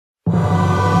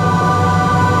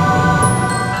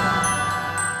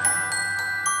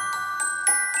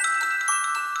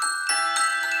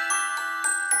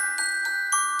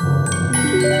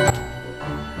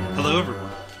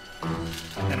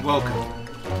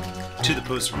to the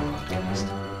Poster Podcast,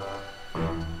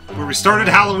 where we started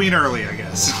Halloween early, I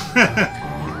guess.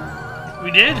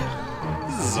 We did?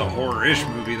 This is a horror-ish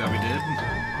movie that we did.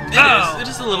 It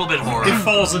is a little bit horror. It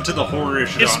falls into the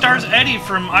horror-ish genre. It stars Eddie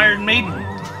from Iron Maiden.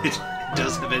 It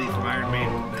does have Eddie from Iron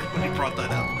Maiden. When he brought that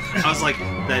up, I was like,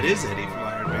 that is Eddie from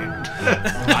Iron Maiden.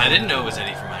 I didn't know it was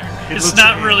Eddie from Iron Maiden. It's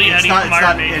not really Eddie from Iron Maiden. It's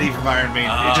not Eddie from Iron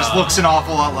Maiden. It just looks an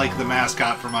awful lot like the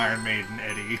mascot from Iron Maiden,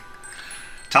 Eddie.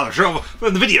 Tyler, show up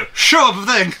in the video. Show up a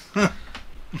thing.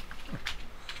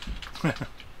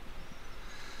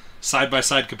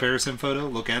 Side-by-side comparison photo.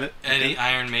 Look at it. Eddie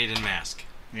Iron Maiden mask.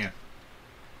 Yeah.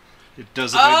 It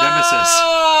does it with Nemesis.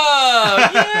 Oh,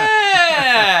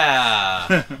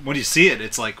 yeah! When you see it,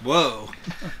 it's like, whoa.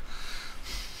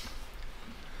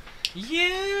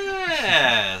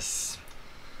 Yes!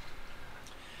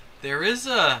 There is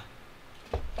a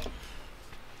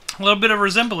little bit of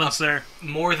resemblance there.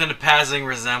 More than a passing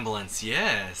resemblance,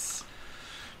 yes.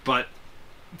 But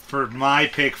for my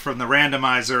pick from the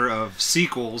randomizer of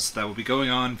sequels that will be going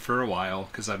on for a while,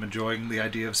 because I'm enjoying the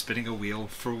idea of spinning a wheel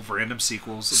for random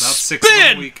sequels, about 6 of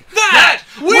them a week. That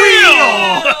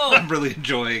wheel! I'm really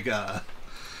enjoying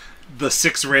the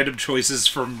 6 random choices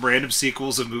from random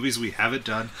sequels of movies we haven't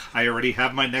done. I already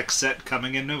have my next set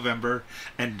coming in November,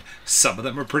 and some of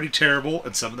them are pretty terrible,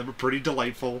 and some of them are pretty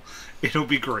delightful. It'll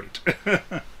be great.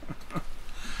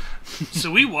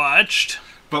 So we watched...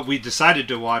 But we decided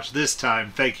to watch this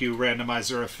time, thank you,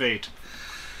 Randomizer of Fate,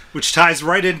 which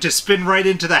spin right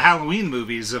into the Halloween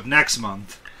movies of next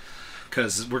month.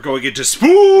 Because we're going into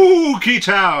Spooky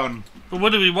Town. But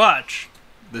what did we watch?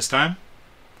 This time?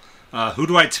 Who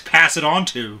do I pass it on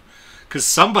to? Because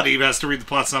somebody has to read the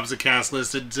plot synopsis cast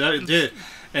list, and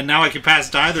now I can pass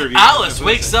it to either of you. Alice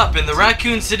wakes up in the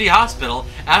Raccoon City Hospital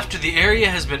after the area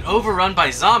has been overrun by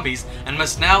zombies and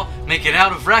must now make it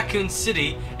out of Raccoon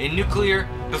City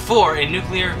before a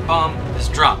nuclear bomb is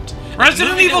dropped.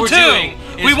 Resident Evil 2!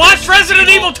 We watched Resident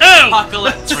Evil 2!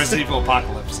 Apocalypse. Resident Evil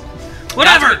Apocalypse.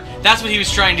 Whatever! That's what he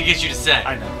was trying to get you to say.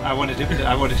 I know. I wanted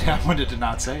to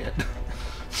not say it.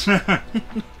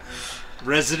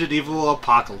 Resident Evil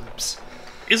Apocalypse.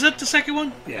 Is it the second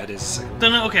one? Yeah, it is the second one.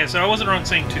 Then, okay, so I wasn't wrong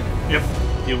saying 2. Yep,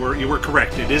 you were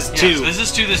correct. It is 2. Yes, this is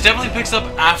 2. This definitely picks up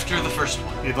after the first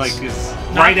one. It is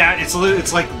right at.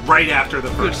 It's like right after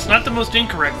the first. It's not the most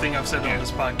incorrect thing I've said on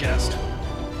this podcast.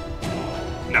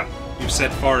 No, you've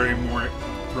said far more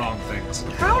wrong things.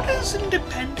 How does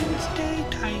Independence Day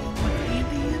tie in with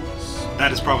aliens?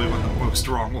 That is probably one of the most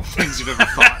wrong things you've ever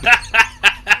thought.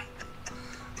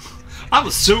 I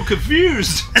was so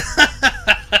confused.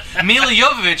 Mila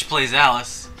Jovovich plays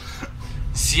Alice.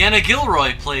 Sienna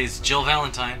Gilroy plays Jill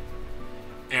Valentine.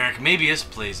 Eric Mabius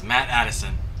plays Matt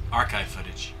Addison. Archive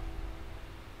footage.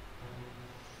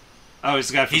 Oh, he's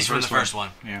the guy from He's from the first one.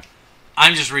 Yeah.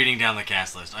 I'm just reading down the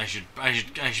cast list. I should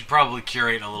probably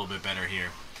curate a little bit better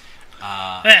here.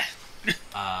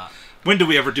 When do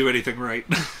we ever do anything right?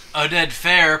 Oded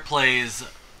Fair plays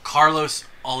Carlos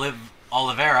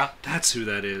Oliveira. That's who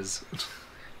that is.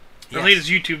 The latest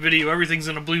YouTube video, everything's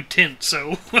in a blue tint,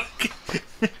 so...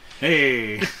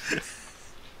 Hey.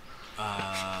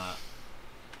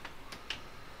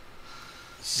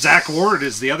 Zach Ward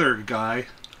is the other guy.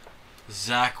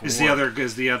 Zach Ward.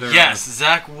 Is the other. Yes,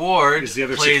 Zach Ward is the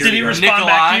other plays Did he respond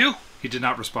Nikolai. back to you? He did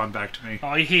not respond back to me.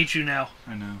 Oh, he hates you now.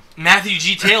 I know. Matthew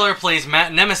G. Taylor plays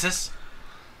Matt Nemesis.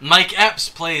 Mike Epps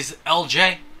plays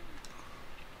LJ.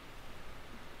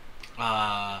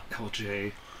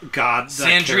 LJ. God, that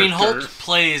Sandrine character. Holt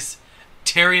plays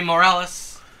Terry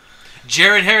Morales.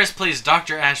 Jared Harris plays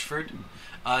Dr. Ashford.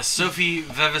 Sophie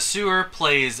Vavasseur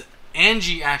plays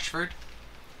Angie Ashford.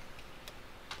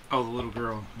 Oh, the little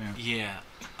girl. Yeah.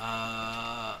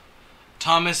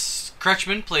 Thomas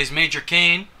Kretschmann plays Major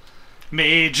Kane.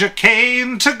 Major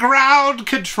Kane to ground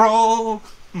control.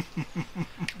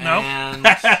 No. And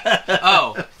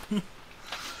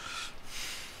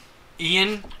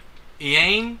Ian.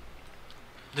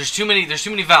 There's too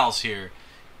many vowels here.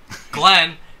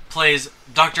 Glenn plays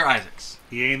Dr. Isaacs.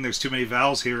 Ian, there's too many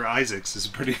vowels here. Isaacs is a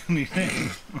pretty neat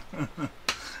name.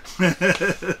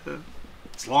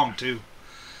 It's long too.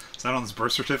 Is that on his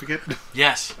birth certificate?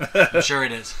 Yes, I'm sure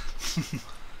it is.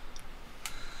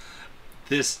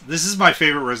 This is my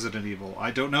favorite Resident Evil.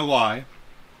 I don't know why,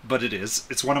 but it is.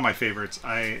 It's one of my favorites.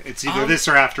 It's either this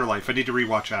or Afterlife. I need to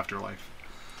rewatch Afterlife.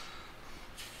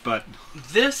 But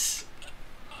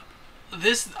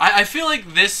I feel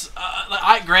like this.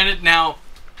 Granted, now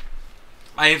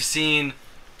I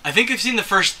think I've seen the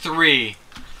first 3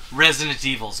 Resident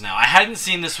Evils. Now I hadn't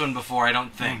seen this one before. I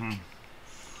don't think.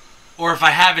 Or if I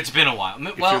have, it's been a while.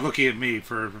 If you're looking at me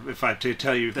for if I to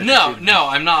tell you that. No,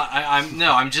 I'm not.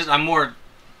 I'm more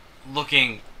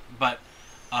looking, but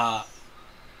the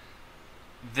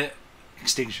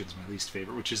Extinction's my least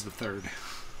favorite, which is the third.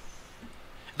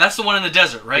 That's the one in the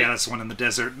desert, right? Yeah, that's the one in the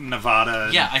desert, Nevada.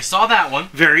 Yeah, I saw that one.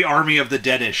 Very Army of the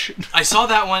Deadish. I saw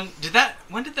that one.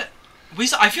 When did that?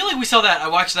 I feel like we saw that. I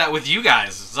watched that with you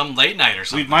guys, some late night or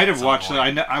something. We might have watched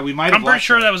that. We might have. I'm pretty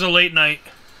sure that was a late night.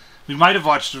 We might have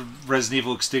watched Resident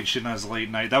Evil Extinction as a late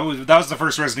night. That was the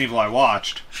first Resident Evil I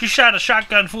watched. She shot a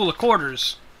shotgun full of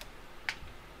quarters.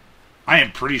 I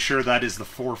am pretty sure that is the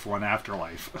fourth one,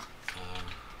 Afterlife.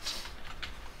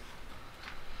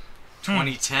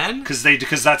 2010? Because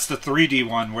that's the 3D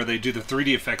one where they do the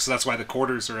 3D effects, so that's why the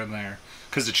quarters are in there.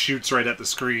 Because it shoots right at the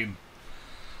screen.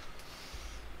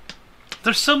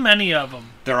 There's so many of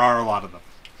them. There are a lot of them.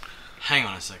 Hang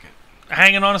on a second.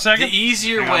 Hanging on a second? The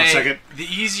easier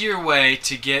way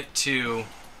to get to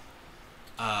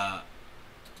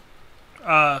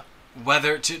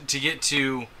whether to get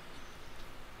to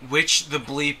what the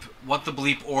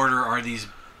bleep order are these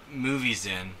movies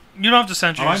in. You don't have to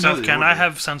censor yourself, Ken. I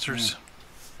have censors.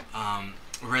 Yeah.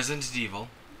 Resident Evil.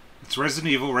 It's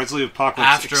Resident Evil, Resident Evil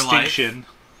Apocalypse, Extinction.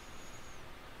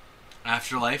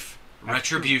 Afterlife.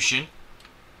 Retribution.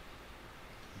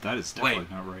 That is definitely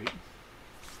not right.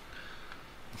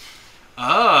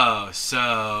 Oh,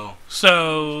 so...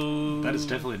 That is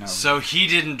definitely not right. So he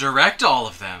didn't direct all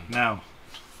of them. No.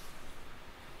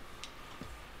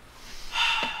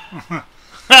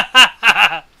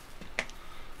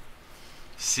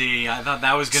 See, I thought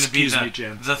that was going to be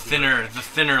the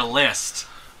thinner list.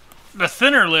 The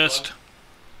thinner list?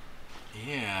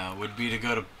 Yeah, would be to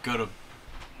go to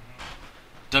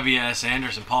W.S.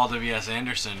 Anderson, Paul W.S.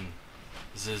 Anderson.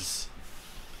 This is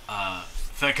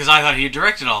because I thought he had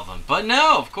directed all of them, but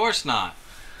no, of course not.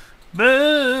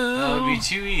 Boo! That would be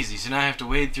too easy. So now I have to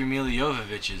wade through Mila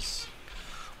Jovovich's.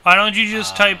 Why don't you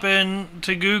just type in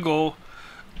to Google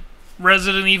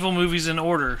Resident Evil movies in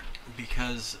order?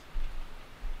 Because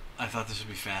I thought this would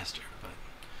be faster,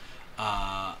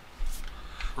 but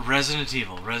Resident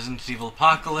Evil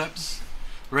Apocalypse,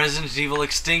 Resident Evil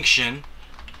Extinction,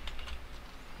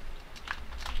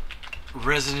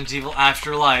 Resident Evil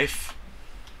Afterlife,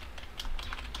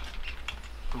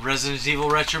 Resident Evil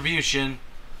Retribution,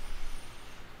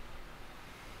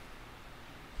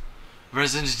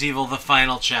 Resident Evil The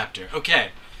Final Chapter.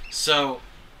 Okay, so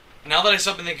now that I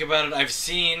stop and think about it, I've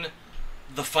seen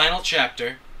The Final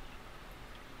Chapter,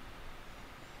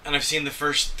 and I've seen the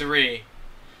first 3.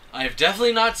 I have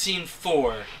definitely not seen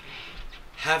 4.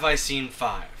 Have I seen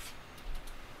 5?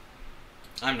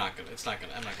 I'm not gonna be able to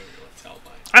tell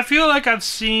by. I feel like I've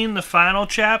seen the final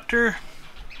chapter.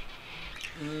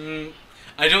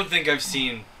 I don't think I've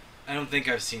seen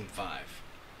 5.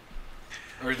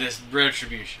 Or this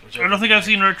Retribution. I don't think I've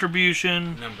seen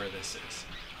Retribution. Number this is.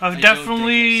 I've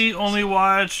definitely only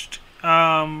watched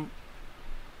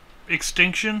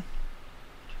Extinction.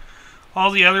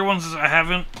 All the other ones I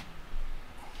haven't.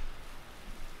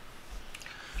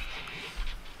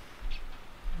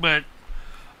 But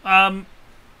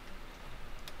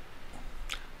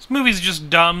this movie's just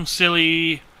dumb,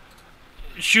 silly.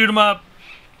 Shoot 'em up,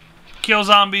 kill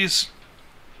zombies.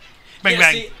 Bang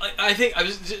bang. See, I think I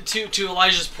was to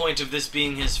Elijah's point of this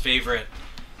being his favorite.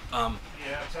 Of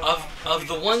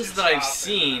the ones that I've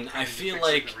seen, I feel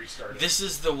like this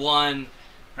is the one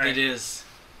that is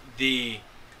the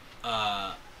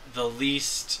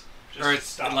least, or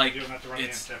it's like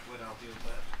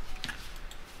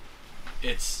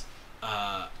it's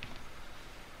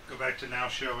Go back to now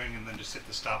showing and then just hit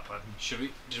the stop button.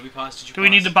 Did we pause? Do we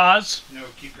need to pause? No,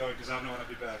 keep going because I don't know when I'll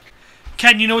be back.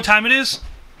 Ken, you know what time it is?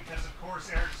 Because of course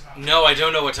Eric's not. No, I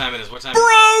don't know what time it is. What time?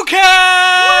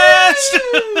 Brocast!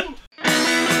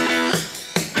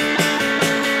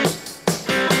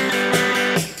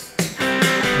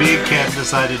 Me and Ken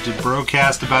decided to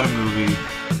broadcast about a movie.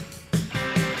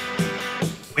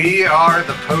 We are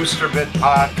the Poster Bit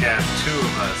Podcast, 2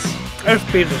 of us. This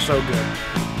pizza's so good.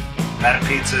 That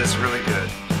pizza is really good.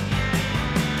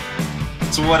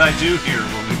 It's what I do here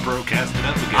when we broadcast it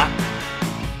up again.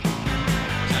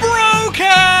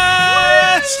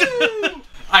 Brocast!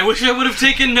 I wish I would have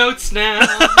taken notes now.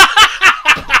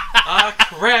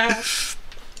 Crap.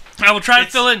 I will try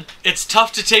to fill in. It's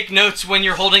tough to take notes when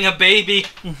you're holding a baby.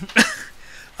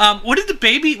 What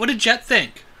did Jet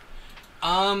think?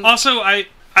 Also, I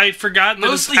forgot that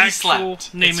his actual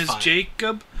name is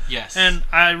Jacob. Yes. And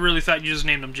I really thought you just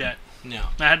named him Jet. No.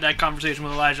 I had that conversation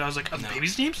with Elijah. I was like, the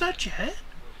baby's name's not Jet?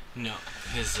 No.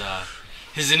 His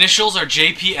initials are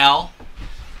JPL.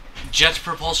 Jet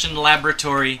Propulsion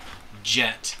Laboratory,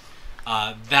 Jet.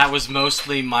 That was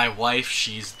mostly my wife.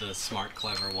 She's the smart,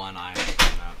 clever one. I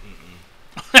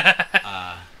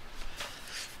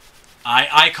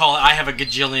have a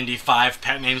gajillion 5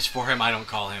 pet names for him. I don't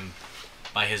call him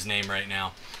by his name right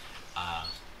now.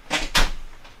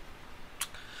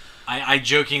 I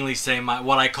jokingly say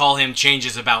what I call him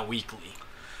changes about weekly.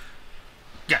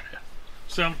 Yeah.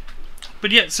 So,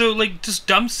 but yeah, so like just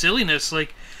dumb silliness,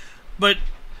 like, but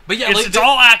yeah, it's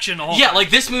all action. Like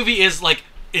this movie is like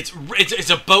it's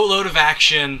a boatload of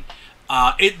action.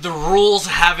 The rules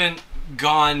haven't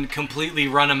gone completely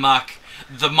run amok.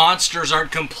 The monsters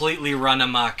aren't completely run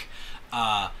amok.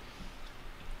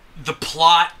 The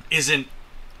plot isn't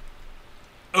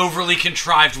overly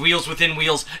contrived, wheels within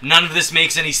wheels. None of this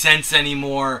makes any sense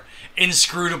anymore.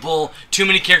 Inscrutable. Too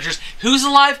many characters. Who's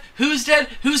alive? Who's dead?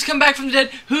 Who's come back from the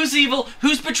dead? Who's evil?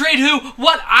 Who's betrayed who?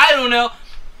 What? I don't know.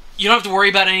 You don't have to worry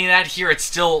about any of that here. It's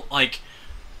still like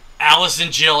Alice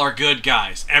and Jill are good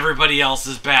guys. Everybody else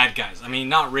is bad guys. I mean,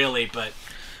 not really, but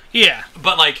yeah.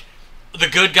 But like the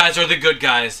good guys are the good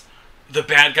guys. The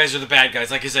bad guys are the bad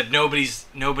guys. Like I said, nobody's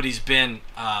been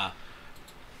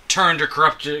turned or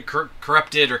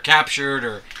corrupted or captured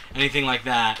or anything like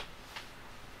that.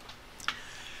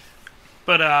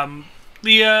 But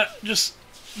just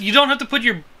you don't have to put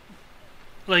your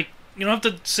you don't have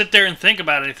to sit there and think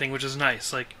about anything, which is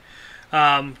nice. Like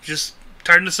just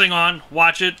turn this thing on,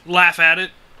 watch it, laugh at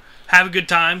it, have a good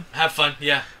time, have fun.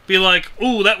 Yeah. Be like,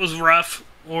 ooh, that was rough,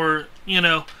 or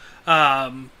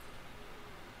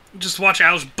just watch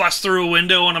Alice bust through a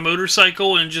window on a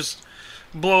motorcycle and just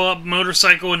blow up a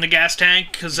motorcycle in the gas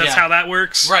tank, because that's how that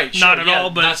works. Right. Not at all,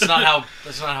 but that's not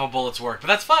how bullets work. But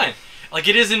that's fine. Like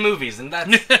it is in movies, and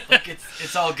that's like,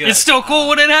 it's all good. It's still cool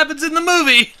when it happens in the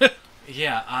movie.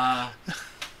 Yeah.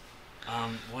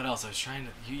 What else? I was trying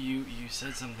to. You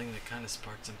said something that kind of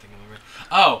sparked something in my brain.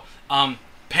 Oh.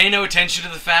 Pay no attention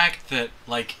to the fact that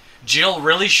like Jill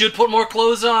really should put more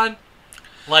clothes on.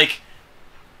 Like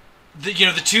the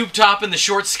tube top and the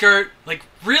short skirt. Like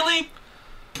really.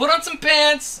 Put on some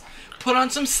pants, put on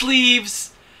some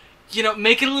sleeves,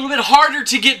 make it a little bit harder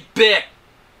to get bit.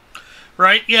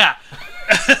 Right? Yeah.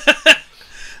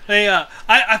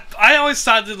 I always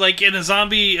thought that, like, in a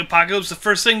zombie apocalypse, the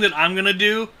first thing that I'm going to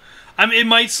do, it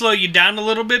might slow you down a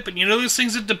little bit, but those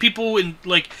things that the people in,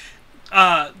 like,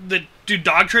 that do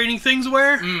dog training things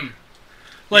wear?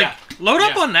 Load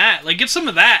up on that. Like, get some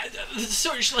of that.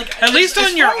 So, like, at least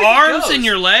on your arms and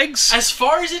your legs. As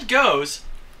far as it goes,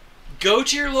 go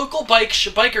to your local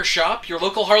biker shop, your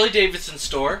local Harley-Davidson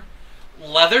store,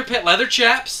 leather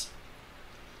chaps,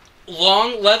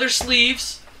 long leather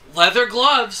sleeves, leather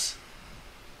gloves.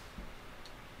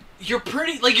 You're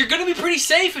going to be pretty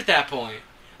safe at that point.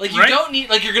 Like, you don't need,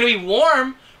 like, you're going to be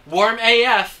warm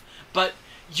AF, but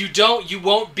you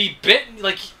won't be bitten, you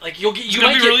might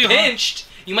get really pinched.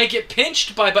 Hard. You might get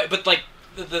pinched but like,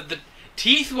 the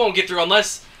teeth won't get through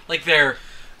unless, like, they're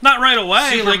not right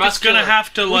away. Like, it's gonna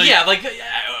have to, like... Yeah, like,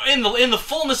 in the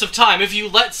fullness of time, if you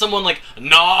let someone, like,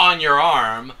 gnaw on your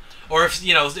arm, or if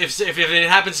it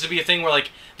happens to be a thing where, like,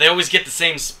 they always get the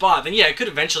same spot, then yeah, it could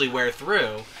eventually wear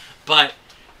through. But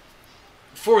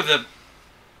for the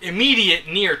immediate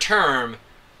near term,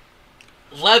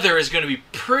 leather is going to be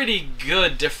pretty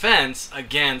good defense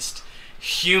against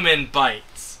human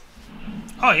bites.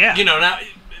 Oh, yeah. Now...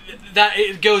 that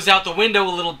it goes out the window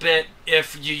a little bit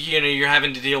if you're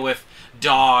having to deal with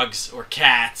dogs or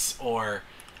cats or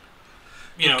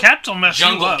cats will mess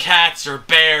jungle you up. Cats or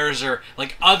bears or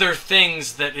like other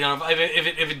things that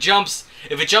if it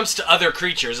jumps to other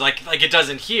creatures like it does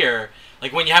in here,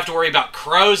 like when you have to worry about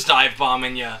crows dive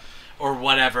bombing you or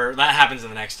whatever, that happens in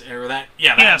the next or that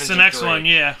happens the in next 3. one.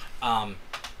 Yeah.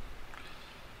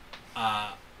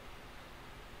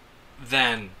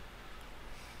 Then.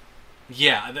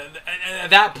 Yeah, at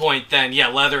that point, then, yeah,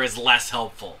 leather is less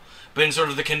helpful. But in sort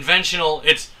of the conventional,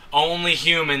 it's only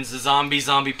humans, the zombie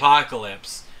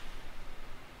apocalypse,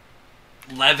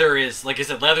 leather is, like I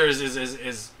said, leather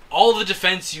is all the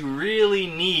defense you really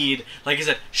need. Like I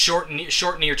said, short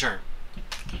near term.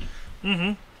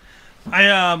 Mm-hmm.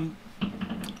 I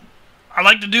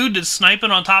like the dude that's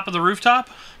sniping on top of the rooftop.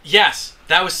 Yes,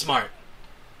 that was smart.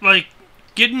 Like...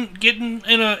 Getting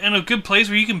in a good place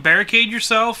where you can barricade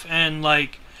yourself and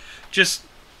like just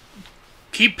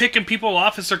keep picking people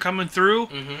off as they're coming through.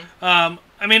 Mm-hmm. I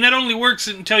mean that only works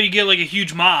until you get like a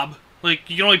huge mob. Like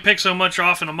you can only pick so much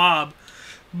off in a mob,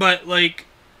 but like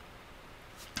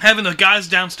having the guys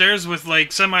downstairs with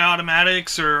like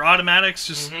semi-automatics or automatics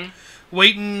just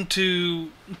waiting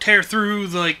to tear through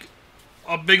like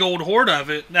a big old horde of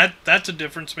it. That's a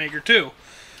difference maker too.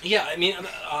 Yeah, I mean,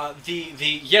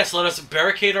 yes, let us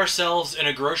barricade ourselves in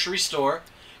a grocery store.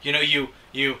 You know,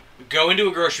 you go into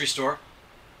a grocery store,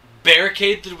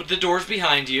 barricade the doors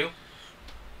behind you,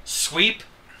 sweep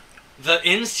the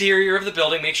interior of the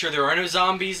building, make sure there are no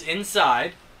zombies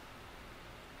inside.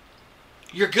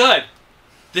 You're good.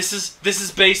 This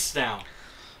is base now.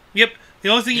 Yep. The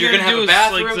only thing you're gonna have do a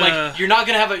bathroom. is Like you're not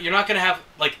gonna have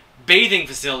like bathing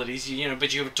facilities. You know,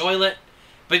 but you have a toilet.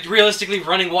 But realistically,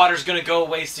 running water's gonna go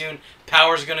away soon.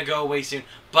 Power's gonna go away soon.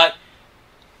 But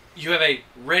you have a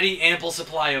ready, ample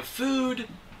supply of food.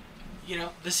 You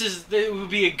know, it would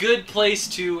be a good place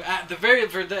to, at the very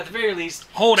least,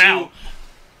 hold out,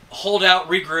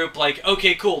 regroup. Like,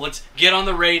 okay, cool, let's get on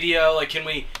the radio. Like, can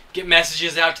we get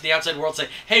messages out to the outside world? Say,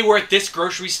 hey, we're at this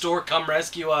grocery store. Come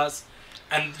rescue us.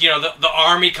 And you know, the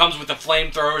army comes with the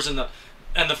flamethrowers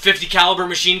and the 50 caliber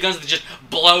machine guns that just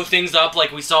blow things up,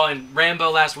 like we saw in Rambo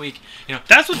last week. You know,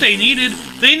 that's what they needed.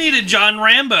 They needed John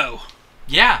Rambo.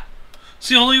 Yeah. It's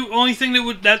the only thing that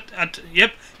would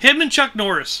yep, him and Chuck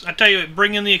Norris. I tell you,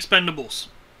 bring in the Expendables.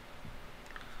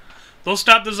 They'll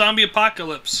stop the zombie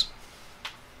apocalypse.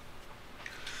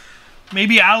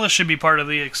 Maybe Alice should be part of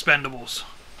the Expendables.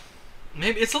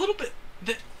 Maybe it's a little bit.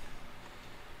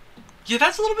 Yeah,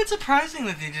 that's a little bit surprising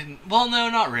that they didn't. Well, no,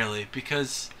 not really,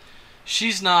 because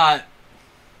she's not.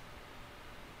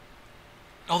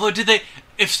 Although, did they?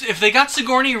 If they got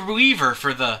Sigourney Weaver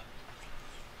for the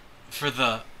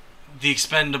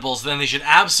Expendables, then they should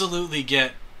absolutely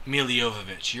get Mila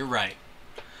Jovovich. You're right.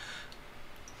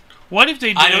 What if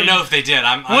they did? I don't know if they did.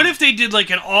 What if they did like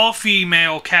an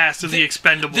all-female cast of the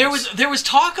Expendables? There was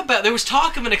talk of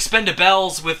an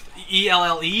Expendables with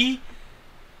ELLE.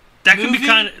 That could be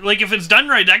kind of like, if it's done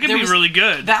right, that could be really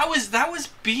good. That was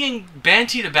being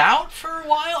bantied about for a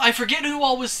while. I forget who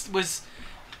all was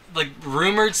like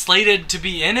rumored, slated to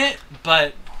be in it,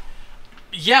 but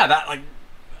yeah, and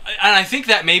I think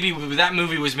that that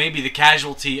movie was maybe the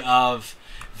casualty of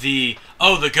the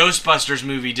Ghostbusters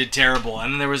movie did terrible,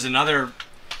 and then there was another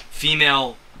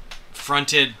female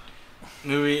fronted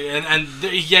movie, and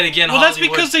yet again, well, that's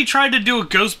because they tried to do a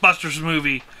Ghostbusters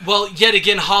movie. Well, yet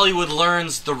again, Hollywood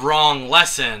learns the wrong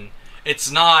lesson.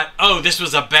 It's not, this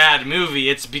was a bad movie.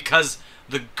 It's because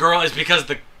the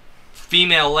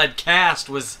female-led cast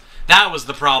was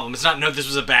the problem. It's not, no, this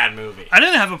was a bad movie. I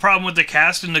didn't have a problem with the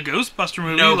cast in the Ghostbuster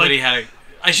movie.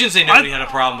 I shouldn't say nobody had a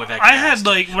problem with that cast. I had,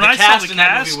 like, when I saw the cast in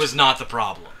that movie was not the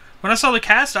problem. When I saw the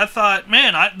cast, I thought,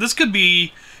 man, this could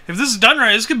be, if this is done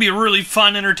right, this could be a really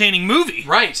fun, entertaining movie.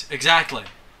 Right, exactly.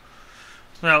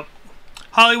 Well,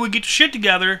 Hollywood, get your shit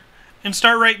together and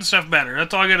start writing stuff better.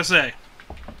 That's all I gotta say.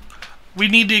 We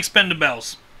need the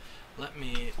Expendables. Let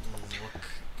me look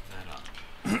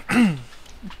that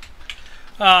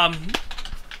up.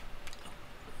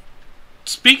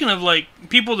 Speaking of, like,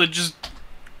 people that just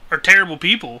are terrible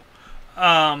people,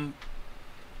 the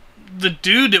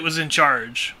dude that was in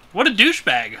charge, what a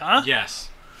douchebag, huh? Yes.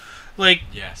 Like,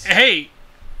 yes. Hey,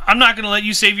 I'm not going to let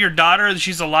you save your daughter, that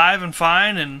she's alive and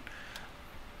fine,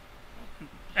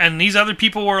 and these other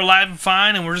people were alive and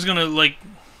fine, and we're just going to, like,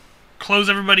 close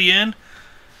everybody in.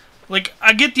 Like,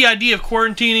 I get the idea of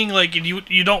quarantining, like,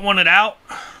 you don't want it out.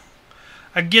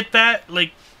 I get that.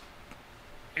 Like,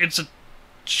 it's a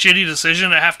shitty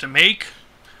decision I have to make.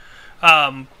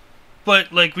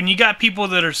 But, like, when you got people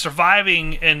that are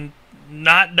surviving and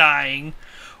not dying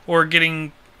or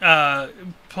getting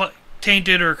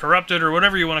tainted or corrupted or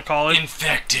whatever you want to call it.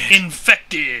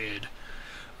 Infected.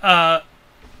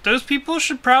 Those people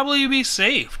should probably be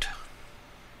saved.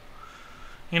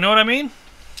 You know what I mean?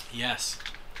 Yes.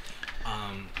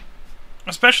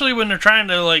 Especially when they're trying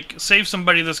to, like, save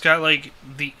somebody that's got, like,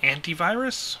 the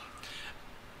antivirus.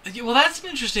 Well, that's an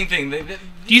interesting thing. Do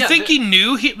you think he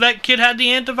knew that kid had the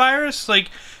antivirus? Like,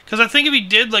 because I think if he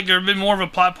did, like, there would have been more of a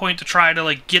plot point to try to,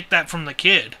 like, get that from the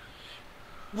kid.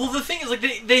 Well, the thing is, like,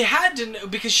 they had to know,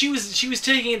 because she was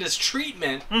taking it as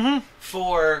treatment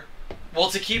for, well,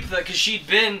 to keep because she'd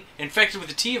been infected with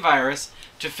the T virus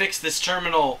to fix this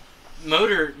terminal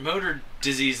motor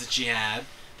disease that she had,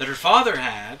 that her father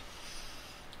had.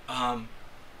 And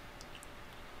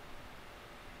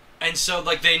so,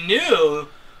 like, they knew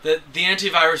that the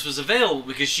antivirus was available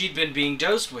because she'd been being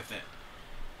dosed with it.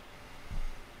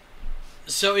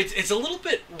 So it's a little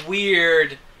bit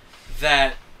weird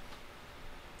that,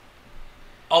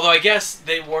 although I guess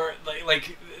they weren't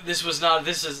like this was not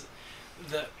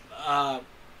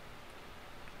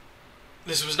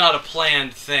a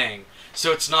planned thing.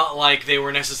 So it's not like they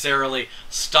were necessarily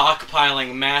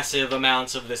stockpiling massive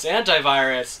amounts of this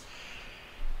antivirus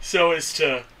so as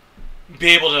to be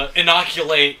able to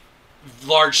inoculate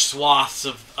large swaths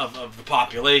of the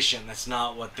population. That's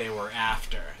not what they were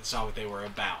after. It's not what they were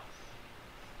about.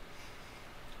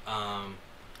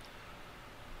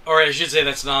 Or I should say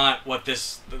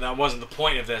that wasn't the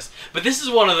point of this. But this is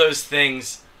one of those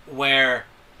things where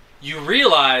you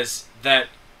realize that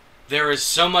there is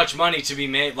so much money to be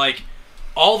made. Like,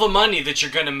 all the money that you're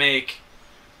going to make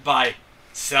by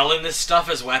selling this stuff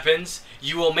as weapons,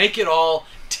 you will make it all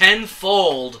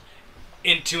tenfold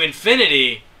into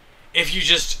infinity if you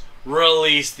just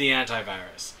release the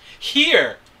antivirus.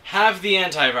 Here, have the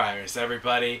antivirus,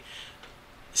 everybody.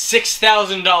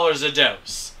 $6,000 a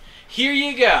dose. Here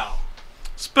you go.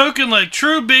 Spoken like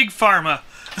true big pharma.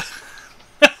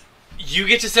 You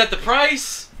get to set the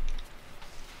price.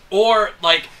 Or,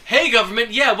 like, hey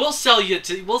government, yeah, we'll sell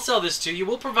this to you,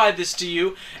 we'll provide this to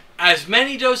you, as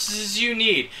many doses as you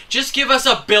need. Just give us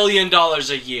 $1 billion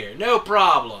a year, no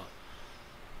problem.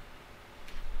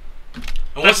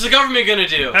 And what's the government gonna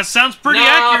do? That sounds pretty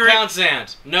accurate. Pound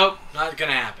sand. Nope, not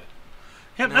gonna happen.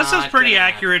 Yep, that sounds pretty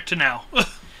accurate to now.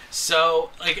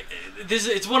 So, like,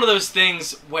 it's one of those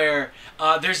things where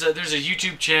there's a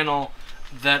YouTube channel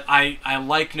that I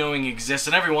like knowing exists,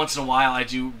 and every once in a while I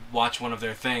do watch one of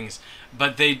their things.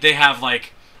 But they have,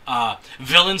 like,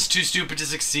 villains too stupid to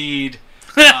succeed,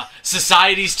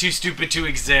 society's too stupid to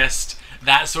exist,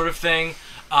 that sort of thing.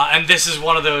 And this is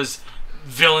one of those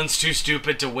villains too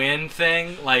stupid to win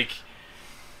thing, like,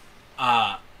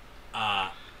 yeah.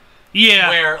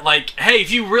 Where, like, hey,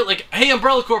 hey,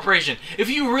 Umbrella Corporation, if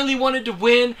you really wanted to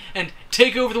win and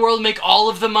take over the world and make all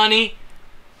of the money,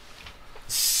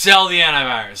 sell the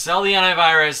antivirus. Sell the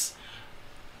antivirus,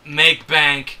 make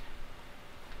bank,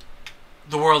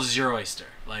 the world is your oyster.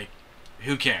 Like,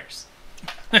 who cares?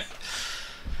 Did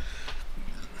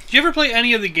you ever play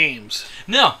any of the games?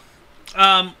 No.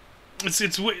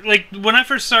 It's like, when I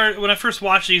first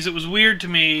watched these, it was weird to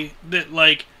me that,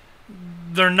 like,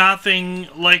 they're nothing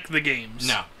like the games.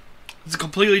 No. It's a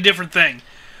completely different thing.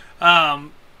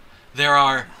 There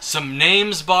are some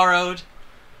names borrowed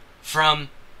from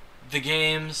the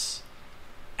games,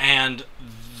 and,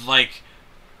 like,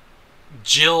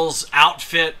 Jill's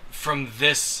outfit from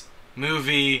this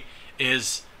movie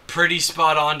is pretty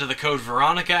spot on to the Code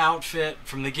Veronica outfit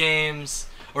from the games.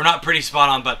 Or not pretty spot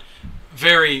on, but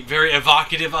very, very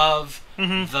evocative of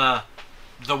the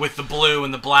with the blue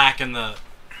and the black and the,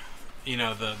 you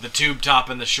know, the tube top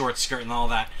and the short skirt and all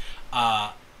that.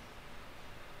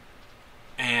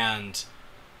 And,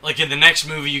 like, in the next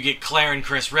movie you get Claire and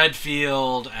Chris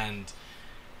Redfield, and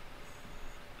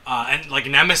like,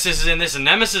 Nemesis is in this, and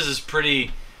Nemesis is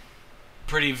pretty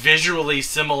visually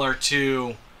similar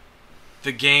to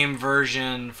the game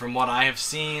version from what I have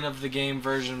seen of the game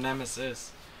version of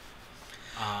Nemesis.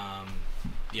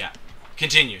 Yeah.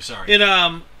 Continue, sorry.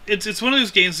 It's one of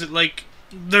those games that, like,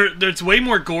 there's way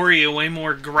more gory and way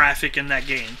more graphic in that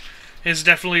game. It's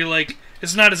definitely, like,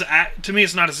 it's not as to me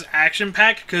it's not as action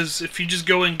packed, because if you just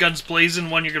go in guns blazing,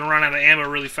 one, you're gonna run out of ammo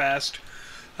really fast.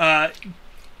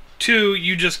 Two,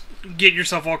 you just get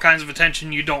yourself all kinds of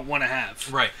attention you don't want to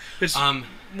have. Right. It's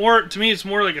more, to me, it's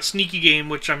more like a sneaky game,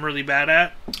 which I'm really bad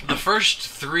at. The first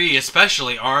three,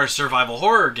 especially, are survival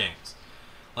horror games.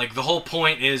 Like, the whole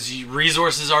point is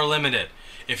resources are limited.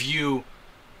 If you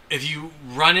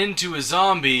run into a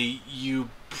zombie, you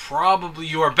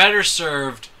are better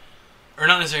served, or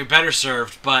not necessarily better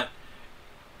served, but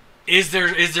is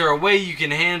there a way you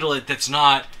can handle it that's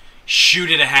not shoot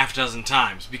it a half dozen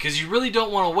times? Because you really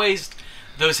don't want to waste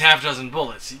those half dozen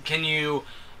bullets. Can you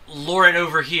lure it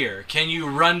over here? Can you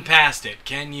run past it?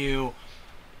 Can you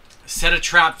set a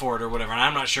trap for it or whatever? And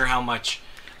I'm not sure how much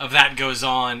of that goes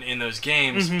on in those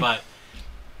games, but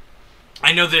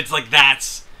I know that it's like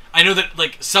I know that,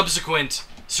 like, subsequent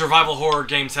survival horror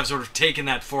games have sort of taken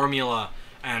that formula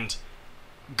and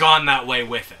gone that way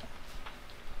with it.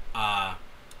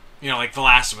 You know, like the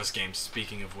Last of Us games,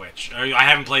 speaking of which. I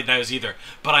haven't played those either,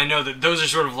 but I know that those are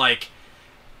sort of like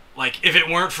if it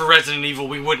weren't for Resident Evil,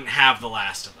 we wouldn't have The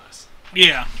Last of Us.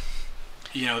 Yeah.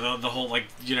 You know, the whole, like,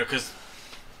 you know, because...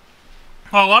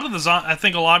 Well, I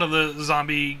think a lot of the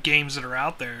zombie games that are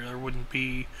out there wouldn't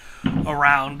be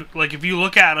around. Like, if you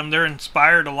look at them, they're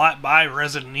inspired a lot by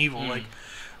Resident Evil. Like,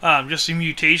 just the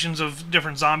mutations of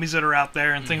different zombies that are out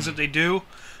there and things that they do.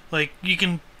 Like, you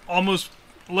can almost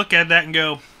look at that and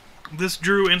go, this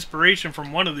drew inspiration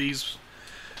from one of these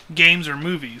games or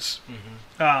movies.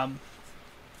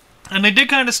 And they did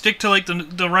kind of stick to, like,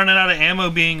 the running out of ammo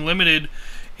being limited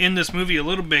in this movie a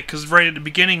little bit, because right at the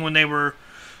beginning when they were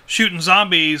shooting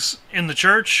zombies in the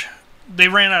church, they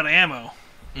ran out of ammo.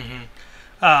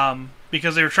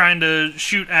 Because they were trying to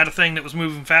shoot at a thing that was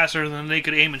moving faster than they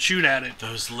could aim and shoot at it.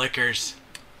 Those lickers.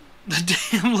 The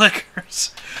damn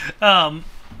liquors. But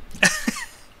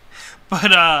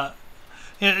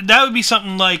yeah, that would be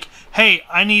something like, hey,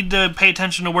 I need to pay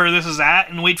attention to where this is at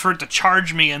and wait for it to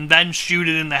charge me and then shoot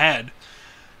it in the head.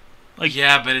 Like,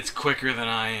 yeah, but it's quicker than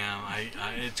I am.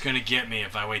 It's gonna get me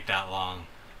if I wait that long.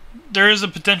 There is a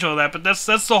potential of that, but that's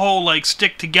the whole like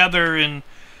stick together and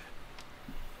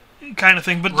kind of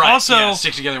thing. But right, also, yeah,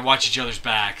 stick together, watch each other's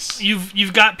backs.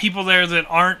 You've got people there that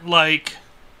aren't like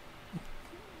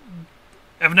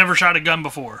have never shot a gun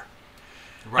before,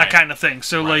 right. that kind of thing.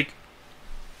 So like,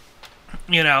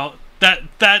 you know, that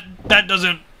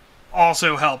doesn't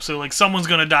also help. So like, someone's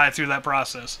gonna die through that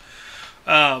process.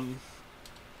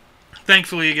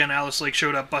 Thankfully, again, Alice Lake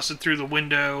showed up, busted through the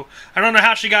window. I don't know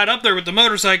how she got up there with the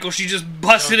motorcycle. She just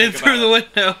busted in through the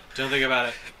window. Don't think about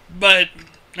it. But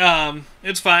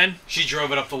it's fine. She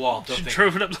drove it up the wall.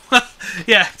 Drove it up the wall.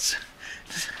 Yeah.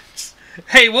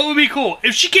 Hey, what would be cool?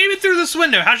 If she came in through this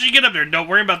window, how'd she get up there? Don't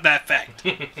worry about that fact.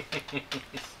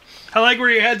 I like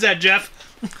where your head's at, Jeff.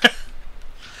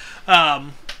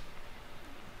 And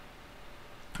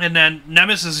then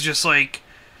Nemesis is just like,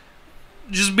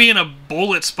 just being a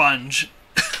bullet sponge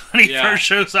when he first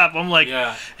shows up. I'm like,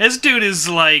 this dude is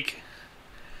like,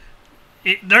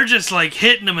 they're just like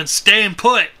hitting him and staying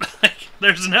put. Like,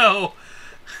 there's no,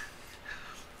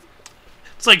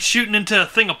 it's like shooting into a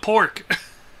thing of pork.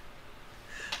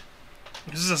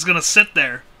 He's just gonna sit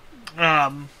there.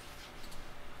 I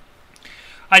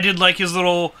did like his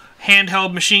little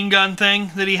handheld machine gun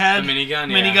thing that he had. The minigun,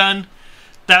 Minigun.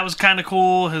 That was kind of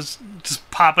cool. His just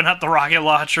popping out the rocket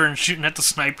launcher and shooting at the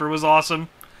sniper was awesome.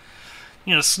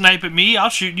 You know, snipe at me, I'll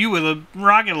shoot you with a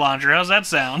rocket launcher. How's that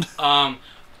sound? I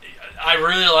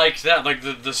really liked that. Like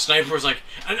the sniper was like,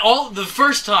 and the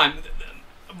first time,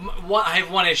 I have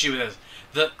one issue with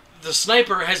this. The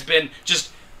sniper has been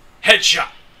just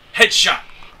headshot, headshot,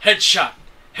 headshot,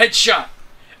 headshot,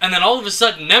 and then all of a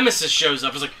sudden Nemesis shows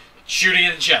up. It's like shooting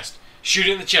in the chest,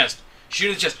 shooting in the chest. Shoot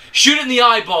in the chest. Shoot it in the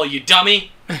eyeball, you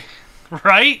dummy.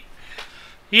 Right?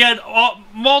 He had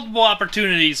multiple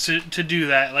opportunities to do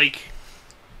that. Like,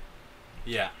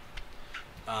 yeah.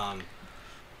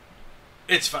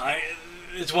 It's fine.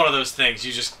 It's one of those things.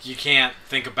 You can't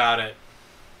think about it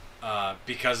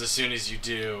because as soon as you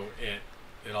do, it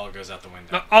all goes out the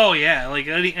window. Oh yeah, like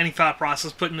any thought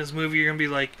process put in this movie, you're gonna be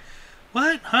like,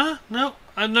 what? Huh? No,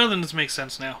 none of this makes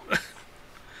sense now.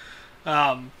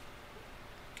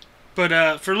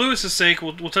 But for Lewis's sake,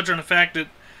 we'll touch on the fact that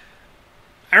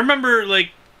I remember,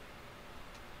 like,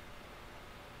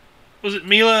 was it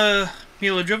Mila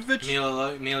Jovovich?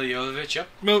 Mila Jovovich, yep.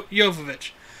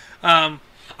 Jovovich.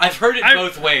 I've heard it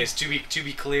both ways. To be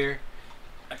clear,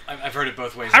 I've heard it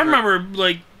both ways. I remember,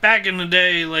 like, back in the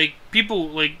day, like, people,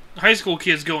 like, high school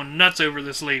kids going nuts over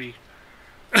this lady.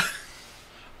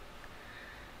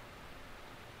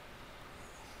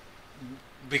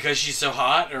 Because she's so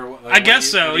hot, or like, I guess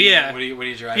so. Yeah. What do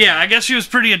you drive? Yeah, I guess she was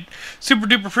super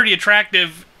duper pretty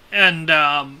attractive, and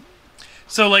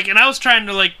so like, and I was trying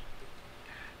to like,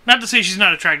 not to say she's not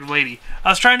an attractive lady.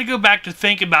 I was trying to go back to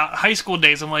think about high school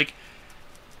days. I'm like,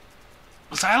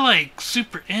 was I like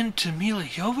super into Mila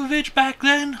Jovovich back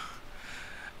then?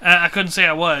 I couldn't say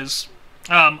I was.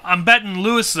 I'm betting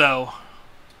Lewis though.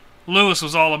 Lewis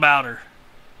was all about her.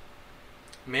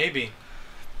 Maybe.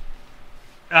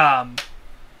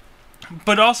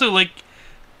 But also, like,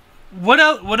 what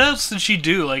else did she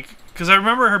do? Like, because I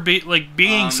remember her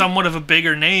being somewhat of a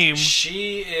bigger name.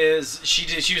 She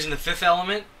was in The Fifth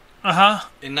Element. Uh huh.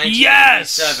 In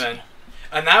 1997,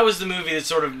 and that was the movie that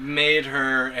sort of made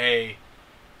her a,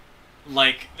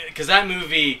 like, because that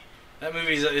movie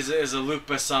is a Luc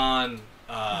Besson,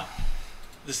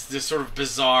 this sort of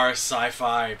bizarre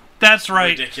sci-fi. That's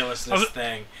right. Ridiculousness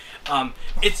thing.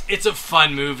 It's a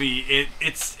fun movie.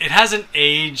 It hasn't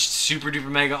aged super duper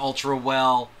mega ultra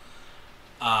well.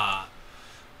 But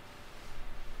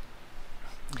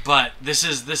this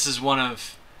is one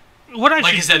of what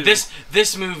like I said.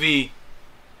 This movie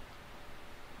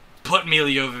put Mila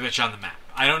Jovovich on the map.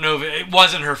 I don't know if it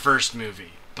wasn't her first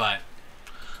movie, but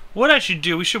what I should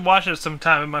do, we should watch it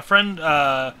sometime. And my friend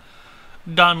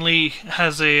Don Lee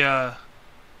has a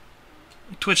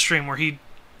Twitch stream where he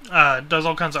does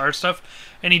all kinds of art stuff,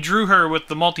 and he drew her with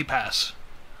the multipass,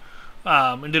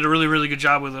 and did a really, really good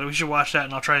job with it. We should watch that,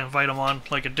 and I'll try to invite him on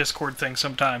like a Discord thing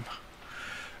sometime.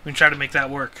 We can try to make that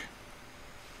work.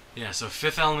 Yeah, so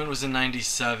Fifth Element was in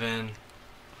 97,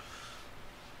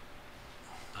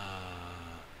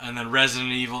 and then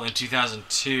Resident Evil in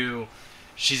 2002.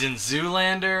 She's in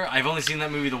Zoolander. I've only seen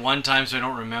that movie the one time, so I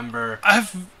don't remember.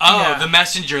 The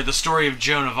Messenger, the story of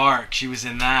Joan of Arc. She was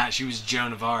in that. She was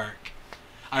Joan of Arc.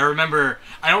 I remember.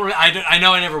 I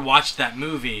know I never watched that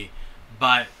movie,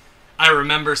 but I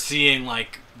remember seeing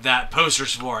like that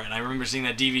posters for it, and I remember seeing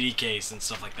that DVD case and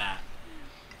stuff like that.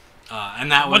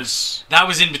 And that was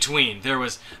in between. There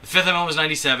was The Fifth Element was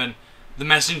 97, The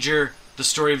Messenger, The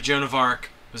Story of Joan of Arc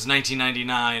was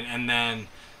 1999, and then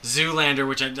Zoolander,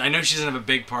 which I know she doesn't have a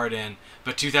big part in,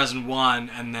 but 2001,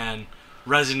 and then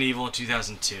Resident Evil in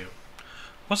 2002.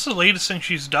 What's the latest thing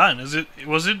she's done?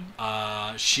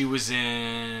 She was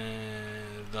in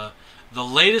the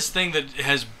latest thing that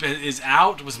is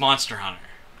out was Monster Hunter.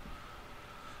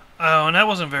 Oh, and that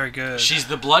wasn't very good. She's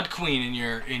the Blood Queen in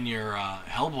your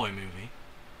Hellboy movie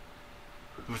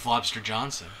with Lobster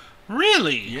Johnson.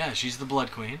 Really? Yeah, she's the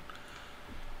Blood Queen.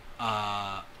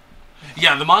 Yeah,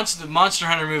 the Monster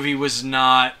Hunter movie was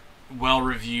not well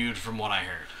reviewed from what I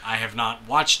heard. I have not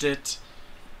watched it.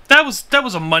 That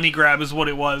was a money grab, is what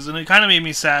it was, and it kind of made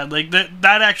me sad. Like that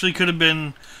actually could have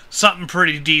been something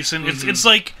pretty decent. Mm-hmm. It's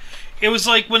like. It was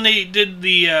like when they did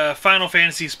the Final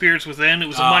Fantasy Spirits Within. It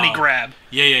was a money grab.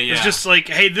 Yeah. It's just like,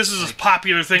 hey, this is a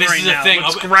popular thing this right is now. A thing.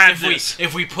 Let's grab this.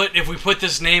 If we put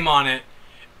this name on it,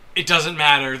 it doesn't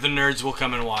matter. The nerds will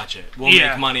come and watch it. We'll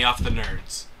make money off the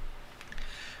nerds.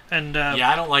 And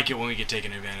I don't like it when we get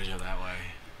taken advantage of that way.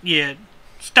 Yeah,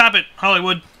 stop it,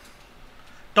 Hollywood.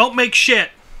 Don't make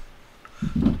shit.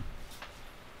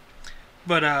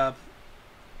 But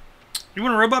you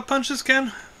want to robot punch this,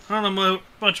 Ken? I don't know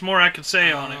much more I could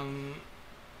say on it.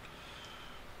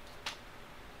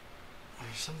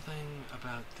 There's something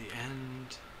about the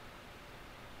end.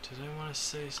 Did I want to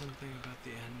say something about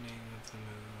the ending of the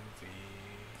movie?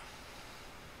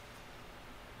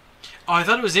 Oh, I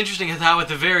thought it was interesting how at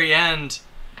the very end,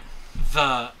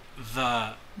 they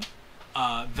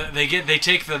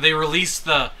release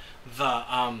the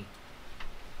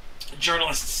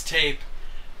journalist's tape,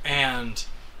 and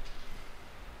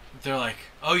they're like,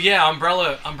 oh yeah,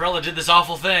 Umbrella did this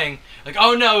awful thing. Like,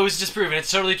 oh no, it was disproven. It's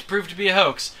totally proved to be a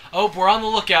hoax. Oh, we're on the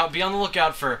lookout. Be on the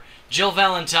lookout for Jill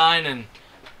Valentine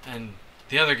and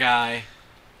the other guy,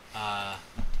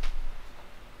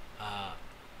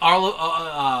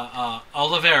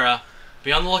 Oliveira.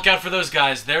 Be on the lookout for those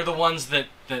guys. They're the ones that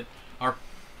are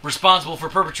responsible for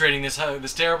perpetrating this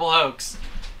terrible hoax.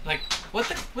 Like, what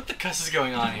the cuss is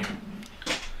going on here?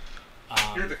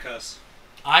 You're the cuss.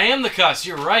 I am the cuss.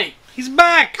 You're right. He's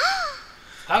back.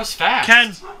 That was fast.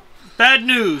 Ken, bad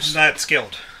news. Not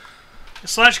skilled.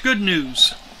 / good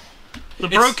news. The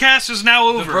Brocast is now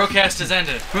over. The Brocast has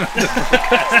ended.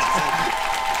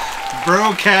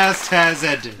 Brocast has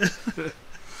ended.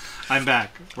 I'm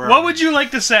back. What would you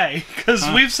like to say? Because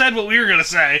we've said what we were going to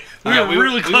say. We were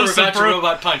really close to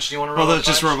robot punch. Do you want to robot punch? Well, let's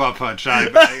just robot punch. I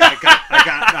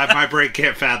got my brain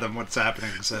can't fathom what's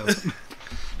happening, so...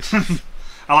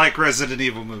 I like Resident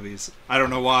Evil movies. I don't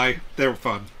know why. They were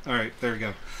fun. All right, there we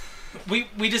go.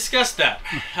 We discussed that.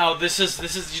 How this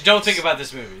is you don't think about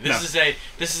this movie. This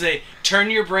is a turn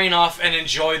your brain off and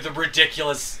enjoy the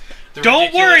ridiculous.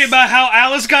 Don't worry about how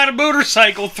Alice got a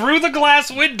motorcycle through the glass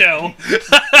window.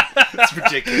 It's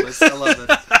ridiculous. I love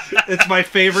it. It's my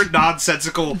favorite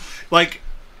nonsensical, like,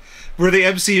 where the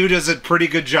MCU does a pretty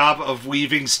good job of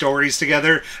weaving stories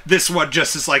together. This one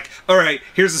just is like, all right,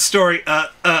 here's a story.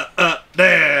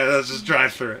 There, let's just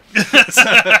drive through it. So,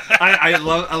 I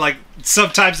like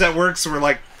sometimes that works. Where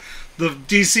like the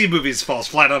DC movies falls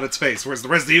flat on its face, whereas the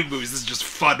Resident Evil movies is just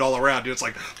fun all around. It's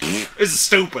like, this is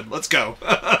stupid. Let's go.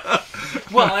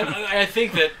 Well, I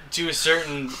think that to a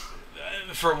certain,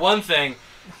 for one thing,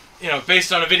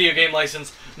 based on a video game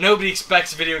license, nobody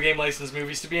expects video game license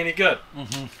movies to be any good.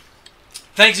 Mm-hmm.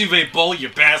 Thanks, Uwe Boll, you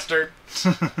bastard.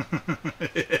 Uwe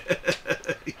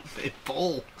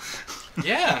Boll.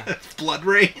 Yeah. Blood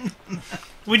Rain.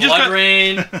 We just got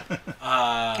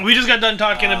done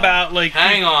talking about like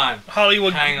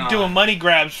Hollywood doing money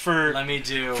grabs for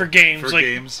games for like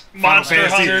games. Monster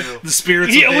Hunter, the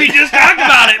Spirits. Yeah, we just talked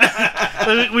about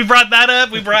it. We brought that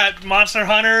up. We brought Monster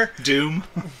Hunter. Doom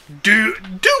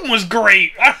was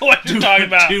great. I don't know what you're talking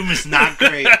about. Doom is not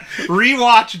great.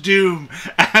 Rewatch Doom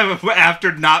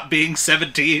after not being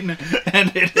 17,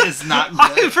 and it is not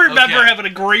good. I remember having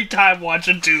a great time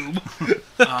watching Doom.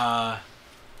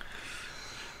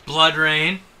 Blood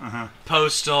Rain,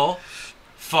 Postal,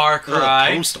 Far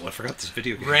Cry. Postal, I forgot this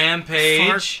video game.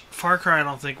 Rampage. Far Cry I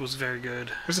don't think was very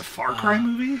good. There's a Far Cry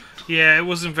movie? Yeah, it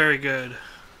wasn't very good.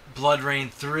 Blood Rain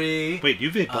 3. Wait,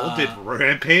 Uwe Boll did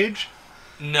Rampage?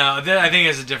 No, I think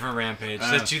it's a different Rampage.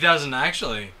 The 2000,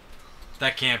 actually,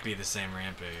 that can't be the same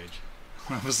Rampage.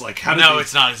 I was like,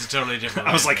 it's not. It's a totally different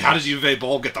I was Rampage. like, how did Uwe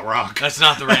Boll get the rock? That's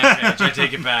not the Rampage. I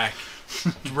take it back.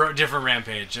 Different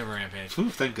Rampage. Ooh,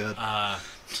 thank God.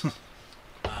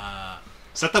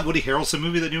 Is that Woody Harrelson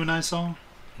movie that you and I saw?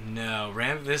 No,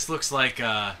 this looks like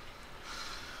who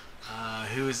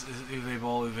is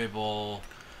Uwe Boll,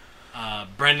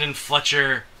 Brendan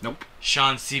Fletcher. Nope.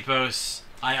 Sean Sipos.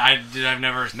 I've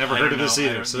never heard of this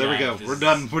either. So there we go. We're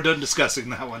done. We're done discussing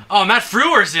that one. Oh, Matt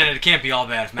Frewer's in it. It can't be all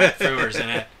bad if Matt Frewer's in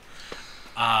it.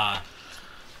 I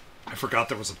forgot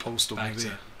there was a Postal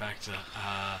movie.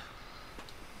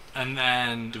 And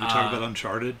then did we talk about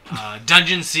Uncharted?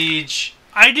 Dungeon Siege.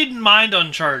 I didn't mind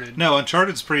Uncharted. No,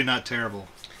 Uncharted's pretty not terrible.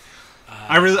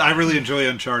 I really enjoy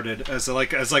Uncharted as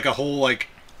a whole, like,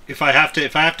 if I have to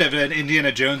have an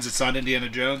Indiana Jones, it's not Indiana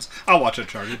Jones, I'll watch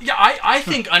Uncharted. Yeah, I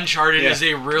think Uncharted is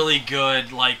a really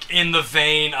good, like, in the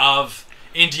vein of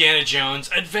Indiana Jones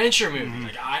adventure movie. Mm-hmm.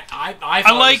 Like I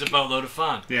thought it was a boatload of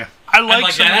fun. Yeah. I like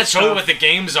and some of the that's totally stuff. what the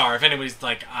games are. If anybody's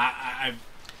like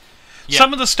Yeah.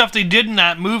 Some of the stuff they did in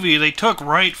that movie, they took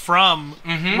right from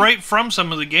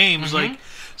some of the games. Like,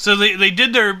 so they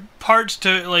did their parts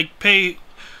to, like, pay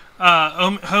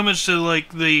homage to, like,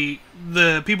 the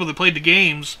people that played the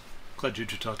games. Glad you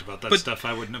talked about that But stuff.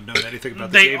 I wouldn't have known anything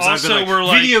about the they games. I'd be also were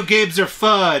like, video games are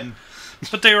fun.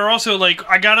 But they were also like,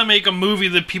 I gotta make a movie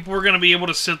that people are gonna be able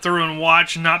to sit through and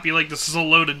watch and not be like, this is a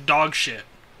load of dog shit.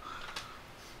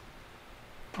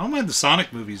 I don't mind the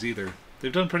Sonic movies either.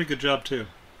 They've done a pretty good job too.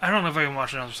 I don't know if I can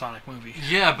watch another Sonic movie.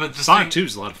 Yeah, but the Sonic 2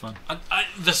 is a lot of fun.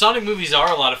 The Sonic movies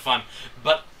are a lot of fun,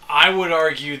 but I would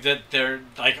argue that they're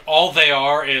like all they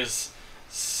are is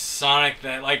Sonic.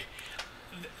 That like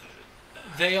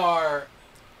they're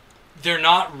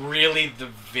not really the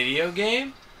video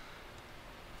game.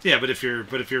 Yeah, but if we're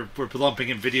lumping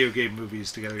in video game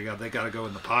movies together, they gotta go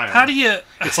in the pile. How do you?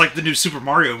 It's like the new Super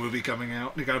Mario movie coming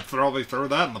out. You gotta probably throw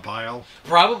that in the pile.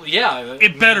 Probably, yeah.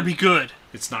 It better be good.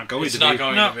 It's not going It's to not be.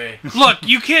 going No. to be. Look,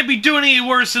 you can't be doing any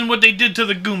worse than what they did to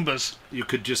the Goombas. You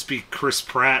could just be Chris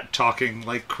Pratt talking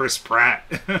like Chris Pratt.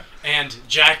 And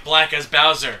Jack Black as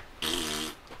Bowser.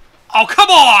 Oh, come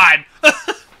on!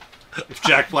 If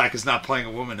Jack Black is not playing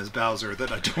a woman as Bowser, then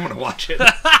I don't want to watch it.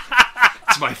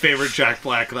 It's my favorite Jack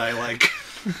Black that I like.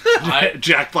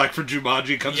 Jack Black from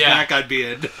Jumanji comes back, I'd be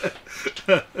in.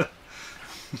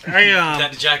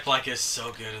 That Jack Black is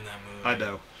so good in that movie. I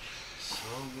know. So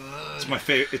good.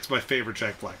 It's my favorite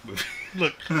Jack Black movie.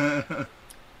 Look,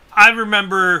 I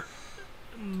remember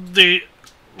the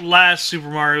last Super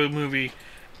Mario movie,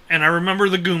 and I remember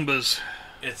the Goombas.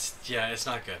 It's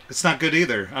not good. It's not good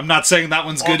either. I'm not saying that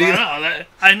one's good either. No,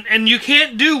 and you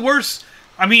can't do worse.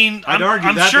 I mean, I'd argue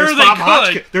I'm that sure there's they Bob could.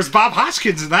 Hoskins. There's Bob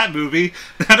Hoskins in that movie.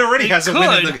 That already has a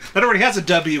win. could. That already has a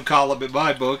W column in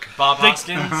my book. Bob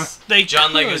Hoskins, They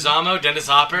John could. Leguizamo, Dennis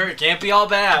Hopper. It can't be all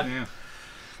bad. Yeah.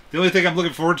 The only thing I'm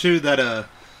looking forward to that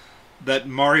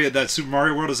Super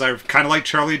Mario World is I kind of like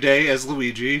Charlie Day as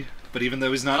Luigi, but even though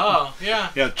he's not. Oh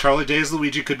yeah. Yeah, Charlie Day as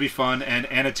Luigi could be fun, and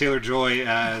Anna Taylor-Joy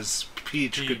as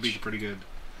Peach could be pretty good.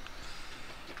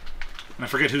 And I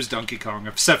forget who's Donkey Kong.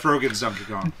 Seth Rogen's Donkey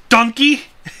Kong. Donkey?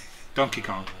 Donkey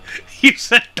Kong. You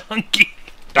said donkey.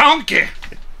 Donkey!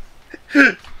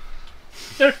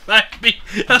 Donkey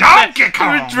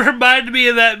Kong! It reminded me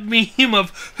of that meme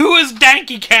of, who is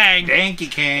Donkey Kong? Donkey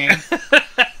Kong.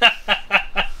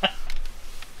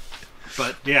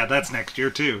 But, yeah, that's next year,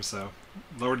 too, so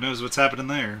Lord knows what's happening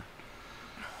there.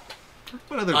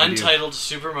 What other video? Untitled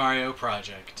Super Mario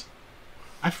Project.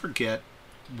 I forget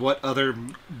what other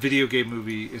video game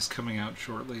movie is coming out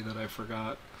shortly that I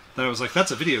forgot. That I was like,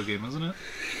 that's a video game, isn't it?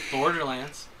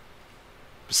 Borderlands.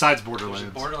 Besides There's a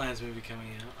Borderlands. Borderlands movie coming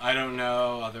out. I don't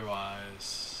know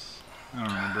otherwise. I don't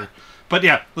remember. But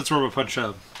yeah, let's roll a punch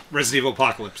of Resident Evil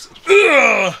Apocalypse.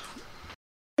 Ugh.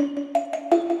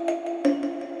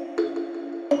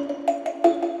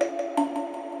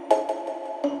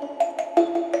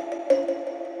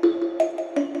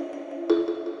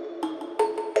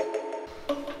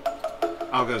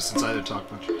 I'll go since I didn't talk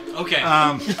much. Okay.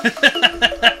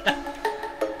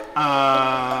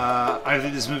 I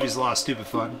think this movie's a lot of stupid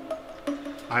fun.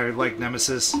 I like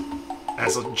Nemesis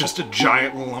as just a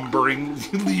giant lumbering,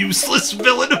 useless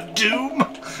villain of doom.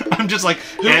 I'm just like,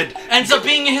 Ed. Ends up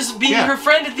being her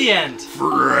friend at the end.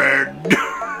 Friend.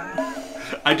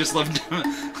 I just love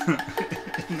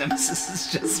Nemesis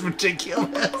is just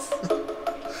ridiculous.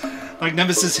 Like,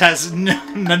 Nemesis has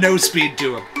no speed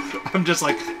to him. I'm just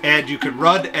like, Ed, you can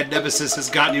run, and Nemesis has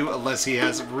got you unless he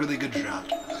has a really good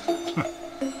shot.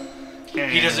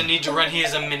 He doesn't need to run, he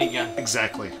has a minigun.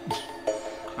 Exactly.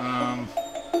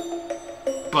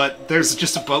 But there's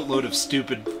just a boatload of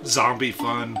stupid zombie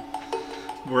fun,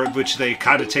 which they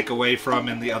kind of take away from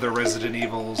in the other Resident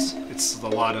Evils. It's a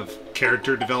lot of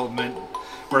character development,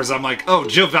 Whereas I'm like, oh,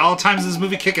 Jill Valentine's in this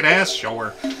movie kicking ass,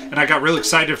 sure. And I got real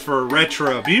excited for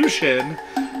Retribution,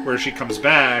 where she comes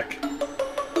back,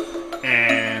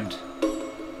 and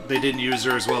they didn't use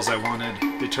her as well as I wanted.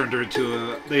 They turned her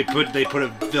into they put a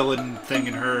villain thing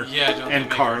in her. Yeah, don't and they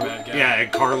make her a bad guy? Yeah,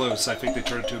 and Carlos. I think they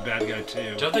turned into a bad guy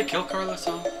too. Don't they kill Carlos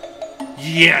off?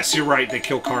 Yes, you're right. They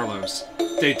kill Carlos.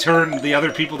 They turn the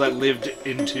other people that lived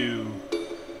into,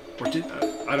 or did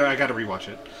I got to rewatch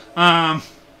it.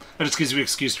 That just gives me an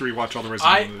excuse to rewatch all the rest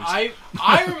of the movies.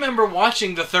 I remember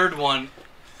watching the third one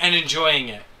and enjoying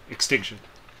it. Extinction.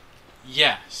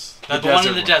 Yes, The the one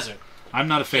in the one. desert. I'm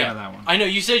not a fan of that one. I know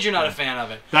you said you're not a fan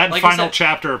of it. That and Like I final said,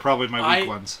 chapter are probably my weak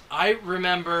ones. I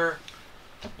remember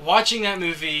watching that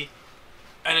movie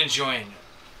and enjoying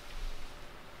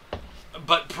it,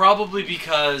 but probably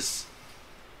because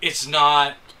it's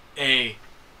not a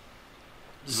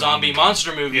zombie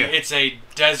monster movie. Yeah. It's a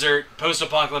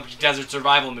post-apocalyptic desert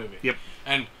survival movie. Yep.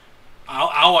 And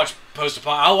I'll watch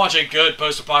a good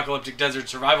post-apocalyptic desert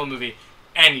survival movie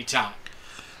anytime.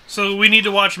 So we need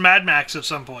to watch Mad Max at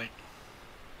some point.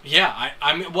 Yeah,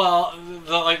 I mean, well,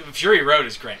 the Fury Road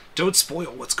is great. Don't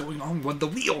spoil what's going on with the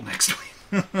wheel next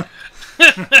week.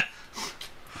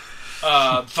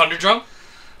 Thunderdome?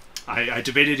 I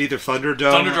debated either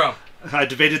Thunderdome. Thunderdome. I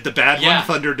debated the bad one,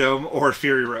 Thunderdome, or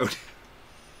Fury Road.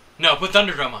 No, put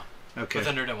Thunderdome on. Okay. Put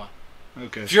Thunderdome on.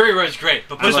 Okay. Fury Road's great,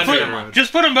 but put love Thunderdome Fury on. Road.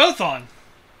 Just put them both on.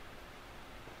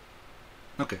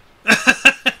 Okay.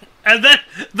 And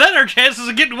then our chances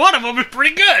of getting one of them is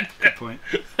pretty good. Good point.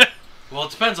 Well,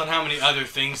 it depends on how many other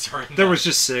things are in There was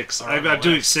just 6. Or on I'm the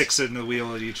doing list. 6 in the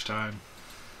wheel at each time.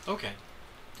 Okay.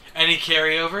 Any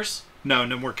carryovers? No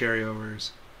more carryovers.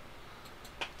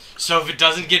 So if it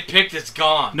doesn't get picked, it's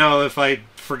gone. No, if I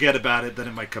forget about it, then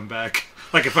it might come back.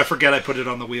 Like if I forget I put it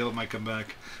on the wheel, it might come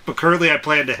back. But currently I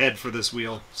plan to head for this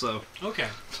wheel, so. Okay.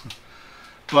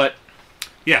 But,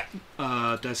 yeah.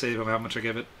 Did I say how much I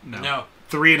give it? No.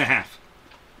 3.5.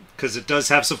 Because it does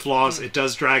have some flaws, it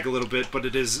does drag a little bit, but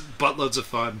it is buttloads of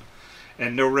fun.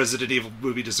 And no Resident Evil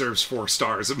movie deserves 4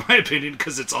 stars, in my opinion,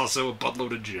 because it's also a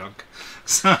buttload of junk.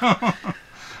 So,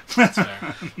 That's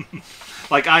fair.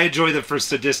 like, I enjoy them for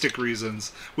sadistic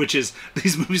reasons, which is,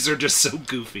 these movies are just so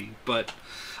goofy, but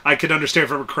I can understand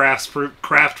from a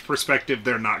craft perspective,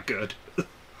 they're not good.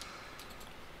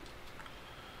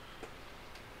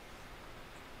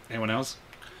 Anyone else?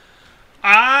 Or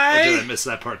did I miss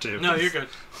that part too? No, you're good.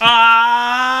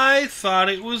 I thought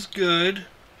it was good.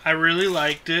 I really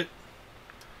liked it.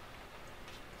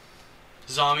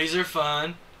 Zombies are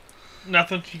fun.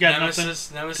 Nothing. You got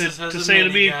Nemesis nothing has to a say to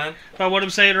me minigun. about what I'm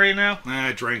saying right now?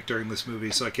 I drank during this movie,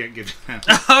 so I can't give you that.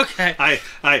 Okay.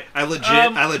 I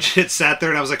legit sat there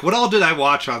and I was like, what all did I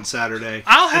watch on Saturday?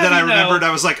 I'll and have then I you know- remembered,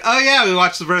 I was like, oh yeah, we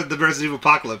watched the Resident Evil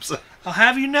Apocalypse. I'll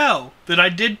have you know that I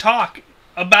did talk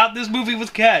about this movie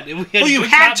with Ken. And we had Well, you good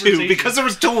had to, conversation. because there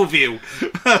was 2 of you.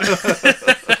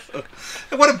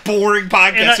 What a boring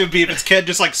podcast it would be if it's Ken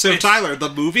just like, so Tyler, the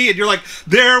movie? And you're like,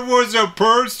 there was a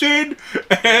person,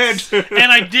 and... And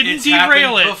I didn't It's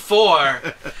derail happened it. before.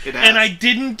 It has. And I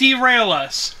didn't derail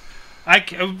us.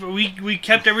 We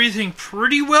kept everything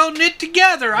pretty well knit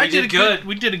together. We did good.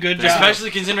 We did a good job. Especially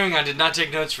considering I did not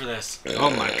take notes for this. Oh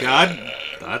my god.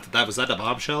 Was that a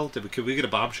bombshell? Could we get a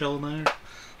bombshell in there?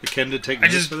 Did Ken did take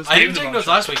notes for this? I didn't the take notes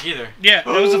last week either. Yeah,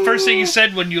 that was the first thing you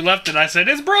said when you left, and I said,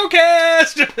 "It's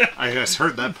Brocast." I just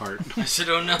heard that part. I said,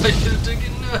 oh no, I should have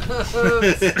taken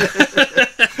notes.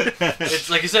 It's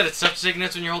like you said, it's tough to take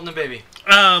notes when you're holding a baby.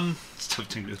 It's tough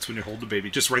to take notes when you're holding the baby.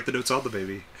 Just write the notes on the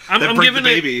baby. I'm bring giving the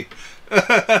baby.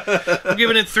 I'm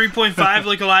giving it 3.5,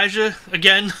 like Elijah.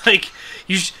 Again, like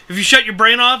if you shut your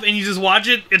brain off and you just watch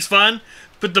it, it's fun.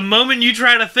 But the moment you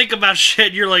try to think about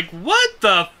shit, you're like, "What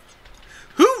the?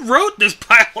 Who wrote this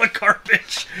pile of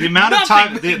garbage?" The amount of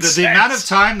time, Nothing the makes amount of sense.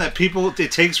 time that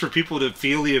it takes for people to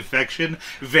feel the affection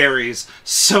varies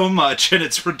so much, and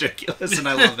it's ridiculous, and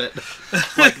I love it.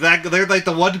 Like that, they're like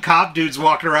the one cop dude's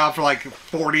walking around for like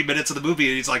 40 minutes of the movie,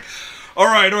 and he's like, all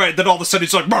right. Then all of a sudden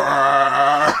he's like,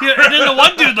 "Brrr." Yeah, and then the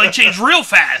one dude like changed real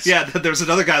fast. Yeah. Then there's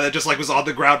another guy that just like was on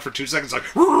the ground for 2 seconds, like,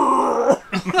 "Brrr."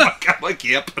 I'm like,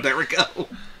 yep, there we go.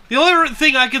 The only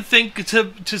thing I could think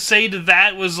to say to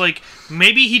that was like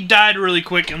maybe he died really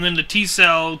quick and then the T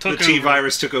cell took The over. T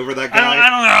virus took over that guy. I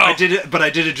don't know. I did it, but I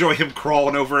did enjoy him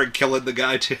crawling over and killing the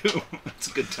guy too. It's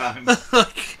a good time.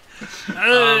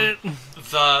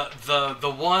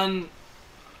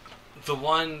 The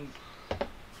one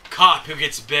cop who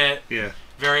gets bit Yeah.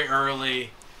 very early,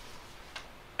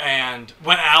 and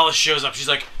when Alice shows up, she's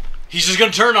like, he's just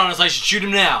gonna turn on us. I should shoot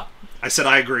him now. I said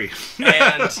I agree.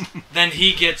 And then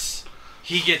he gets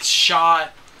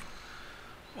shot.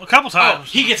 A couple Oh,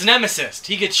 times. he gets Nemesis.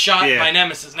 He gets shot by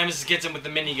Nemesis. Nemesis gets him with the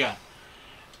minigun.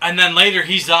 And then later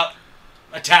he's up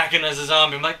attacking as a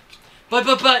zombie. I'm like, but.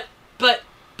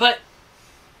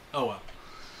 Oh well.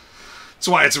 That's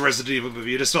why it's a Resident Evil movie.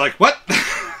 You're just like, what?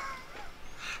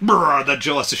 Brrr, that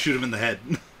Joel has to shoot him in the head.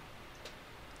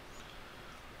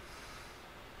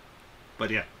 But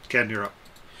yeah, Ken, you're up.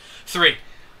 3.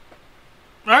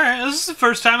 Alright, this is the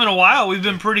first time in a while we've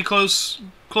been pretty close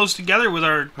together with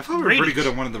our I thought we were pretty good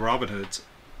on one of the Robin Hoods.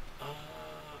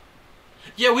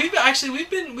 Yeah, we've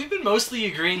been mostly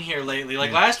agreeing here lately.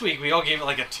 Like last week, we all gave it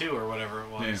like a 2 or whatever it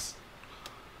was.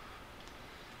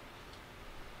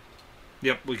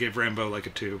 Yep, we gave Rambo like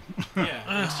a 2.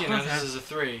 Yeah, this is a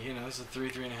 3. This is a 3,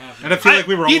 3.5. And I feel like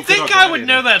we were all You'd think I would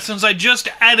know that since I just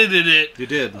edited it. You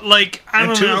did. Like, I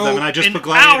don't two know, of them, and I just an put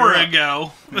Gladiator hour up.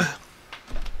 ago.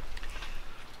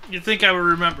 You'd think I would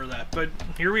remember that, but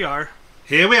here we are.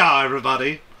 Here we are,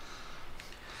 everybody.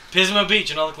 Pismo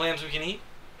Beach and all the clams we can eat.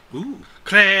 Ooh.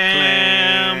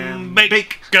 Clam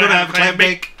bake. Gonna have a clam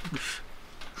bake.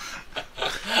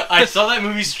 I saw that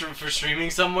movie for streaming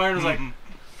somewhere and was like,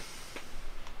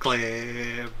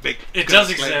 Clam bake. it does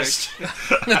exist.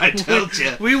 I told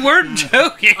you. We weren't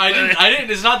joking. I didn't.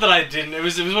 It's not that I didn't. It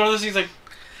was one of those things like,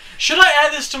 should I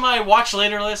add this to my watch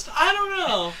later list? I don't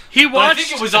know. But I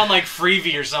think it was on like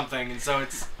Freevee or something, and so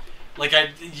it's like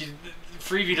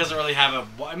Freevee doesn't really have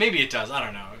a. Maybe it does. I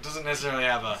don't know. It doesn't necessarily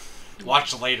have a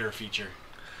watch later feature.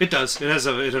 It does. It has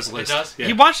a list. It does? Yeah.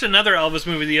 He watched another Elvis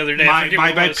movie the other day.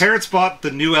 My parents bought the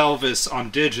new Elvis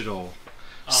on digital.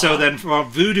 So then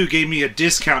Voodoo gave me a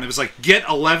discount. It was like, get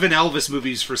 11 Elvis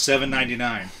movies for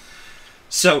 $7.99.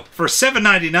 So for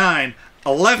 $7.99,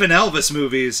 11 Elvis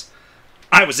movies,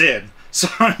 I was in. So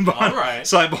I bought. All right.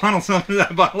 So I bought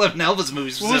 11 Elvis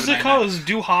movies for $7.99. What was it called? It was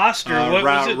Du Hast or what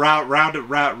was it?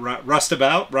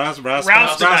 Roustabout.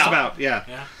 Roustabout.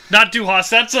 Yeah. Not Du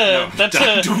Hast. That's a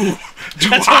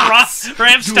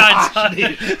Rammstein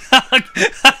song.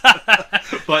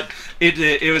 But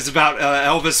it was about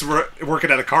Elvis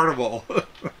working at a carnival.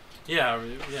 Yeah.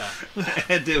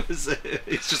 And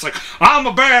it's just like, I'm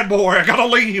a bad boy, I gotta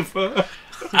leave.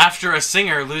 After a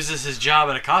singer loses his job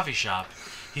at a coffee shop,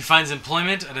 he finds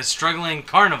employment at a struggling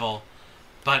carnival,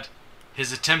 but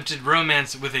his attempted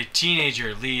romance with a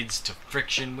teenager leads to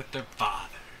friction with their father.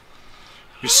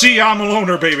 You see, I'm a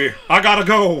loner, baby. I gotta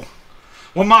go.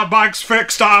 When my bike's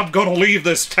fixed, I'm gonna leave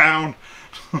this town.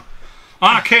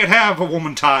 I can't have a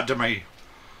woman tied to me.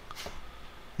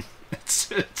 It's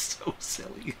so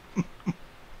silly.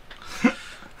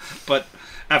 But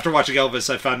after watching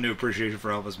Elvis, I found a new appreciation for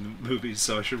Elvis movies,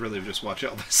 so I should really just watch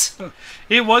Elvis.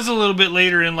 It was a little bit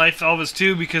later in life, Elvis,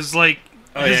 too, because, like...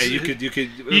 you could... You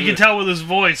can tell with his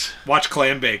voice. Watch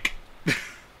Clam Bake.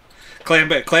 Clam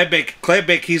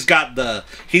Bake, he's starting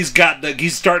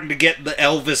to get the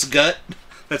Elvis gut.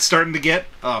 That's starting to get...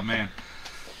 Oh, man.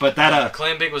 But that...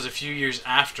 Clam Bake was a few years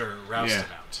after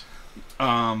Roustabout.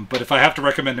 Yeah. But if I have to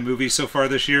recommend a movie so far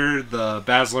this year, the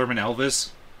Baz Luhrmann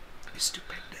Elvis is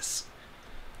stupendous.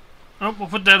 Oh, we'll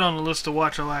put that on the list to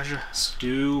watch, Elijah.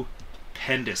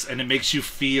 Stupendous. And it makes you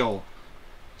feel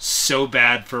so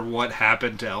bad for what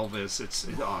happened to Elvis. It's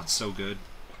so good.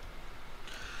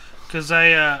 Because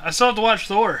I still have to watch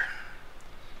Thor.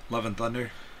 Love and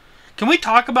Thunder. Can we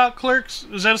talk about Clerks?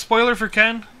 Is that a spoiler for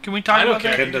Ken? Can we talk about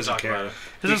that? Ken doesn't care.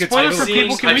 Is it a spoiler for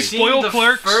people? Can we spoil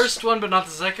Clerks? The first one, but not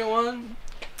the second one.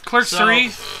 Clerks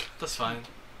 3? That's fine.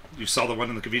 You saw the one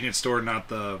in the convenience store, not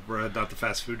the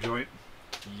fast food joint?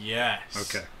 Yes.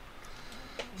 Okay.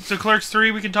 So Clerks 3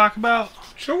 we can talk about?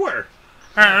 Sure.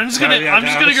 Alright, I'm just gonna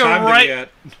go right...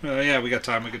 yeah, we got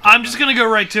time. I'm just gonna go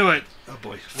right to it. Oh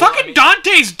boy. Fucking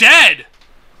Dante's dead!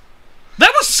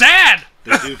 That was sad!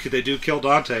 They do kill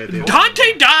Dante.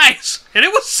 Dante dies! And it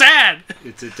was sad!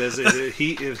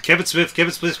 Kevin Smith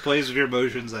plays with your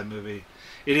emotions, that movie.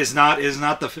 It is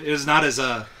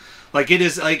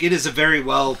a very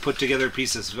well put together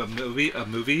piece of a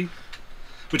movie,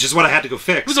 which is what I had to go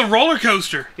fix. It was a roller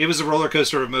coaster. It was a roller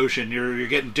coaster of emotion. You're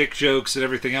getting dick jokes and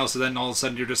everything else, and then all of a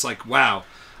sudden you're just like, wow,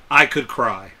 I could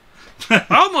cry. I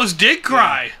almost did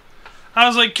cry. Yeah. I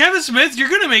was like, Kevin Smith, you're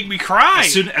gonna make me cry.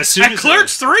 As soon as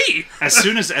Clerks 3. As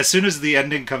soon as the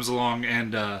ending comes along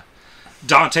and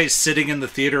Dante's sitting in the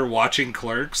theater watching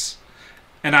Clerks,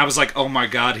 and I was like, oh my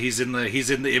god, he's in the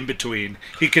in between.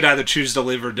 He could either choose to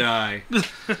live or die.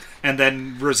 And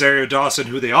then Rosario Dawson,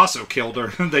 who they also killed her,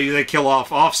 they kill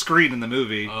off screen in the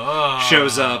movie,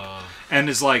 shows up and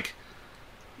is like,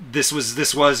 this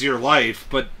was your life.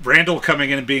 But Randall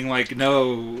coming in and being like,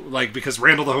 no, like, because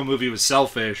Randall the whole movie was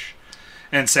selfish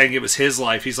and saying it was his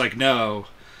life. He's like, no,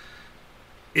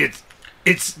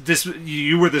 it's this.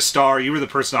 You were the star. You were the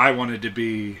person I wanted to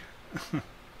be.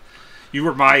 You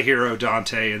were my hero,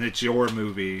 Dante, and it's your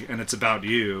movie, and it's about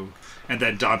you. And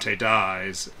then Dante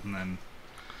dies, and then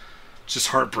just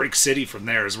Heartbreak City from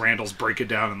there as Randall's breaking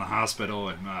down in the hospital.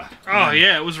 And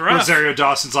it was rough. Rosario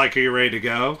Dawson's like, "Are you ready to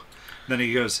go?" And then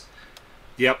he goes,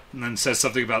 "Yep," and then says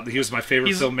something about he was my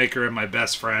favorite filmmaker and my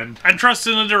best friend. I trust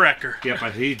in the director.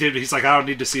 Yep, he did. He's like, "I don't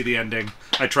need to see the ending.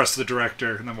 I trust the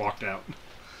director," and then walked out.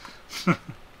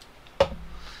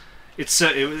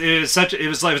 It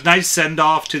was like a nice send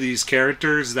off to these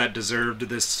characters that deserved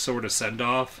this sort of send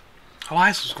off.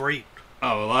 Elias was great.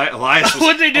 Oh, Elias was...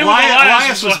 What they did with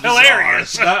Elias was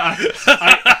hilarious.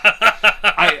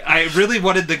 I really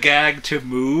wanted the gag to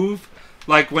move.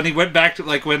 Like, when he went back to...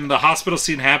 Like, when the hospital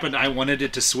scene happened, I wanted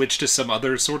it to switch to some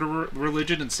other sort of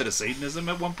religion instead of Satanism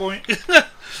at one point.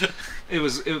 It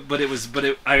was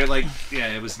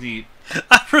neat.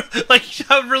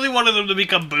 I really wanted them to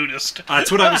become Buddhist.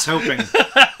 That's what I was hoping.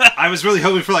 I was really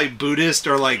hoping for, like, Buddhist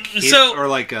or, like...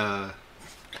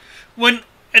 When...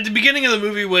 At the beginning of the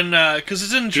movie, when because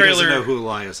it's in the trailer, he doesn't know who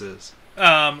Elias is.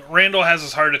 Randall has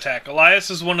his heart attack. Elias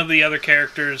is one of the other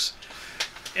characters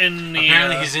in the.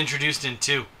 Apparently, he's introduced in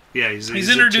 2. Yeah, he's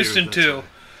introduced in 2,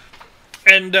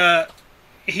 and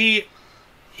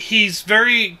he's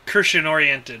very Christian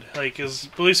oriented. Like his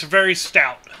beliefs are very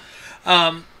stout.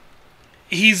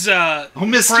 He's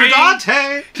Mr.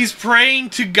 Dante. He's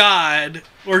praying to God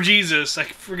or Jesus. I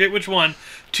forget which one.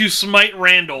 To smite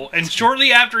Randall, and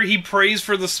shortly after he prays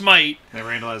for the smite,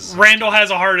 Randall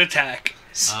has a heart attack.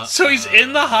 So he's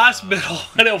in the hospital,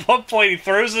 and at one point he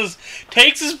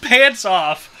takes his pants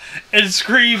off, and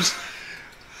screams,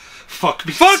 "Fuck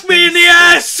me in the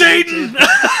ass, Satan!"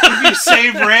 If you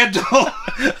save Randall,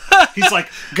 he's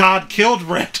like, God killed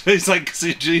Randall. He's like,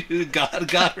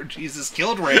 God or Jesus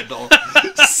killed Randall.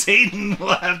 Satan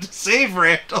will have to save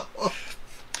Randall.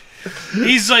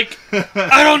 He's like,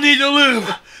 "I don't need to lube.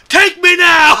 Take me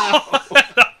now!"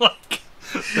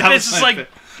 It's just like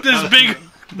this big,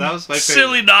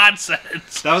 silly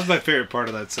nonsense. That was my favorite part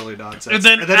of that silly nonsense. And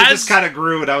then it just kind of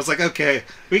grew, and I was like, okay,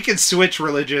 we can switch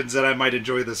religions, and I might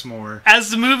enjoy this more. As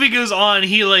the movie goes on,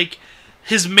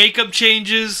 his makeup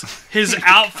changes, his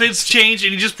outfits change,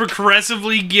 and he just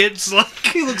progressively gets like...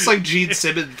 He looks like Gene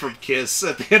Simmons from Kiss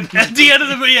at the end of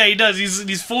the movie. Yeah, he does.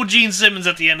 He's full Gene Simmons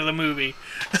at the end of the movie.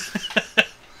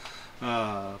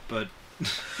 But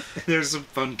there's some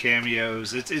fun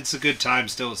cameos. It's a good time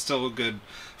still. It's still a good,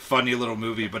 funny little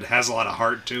movie, but it has a lot of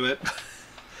heart to it.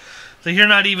 So You're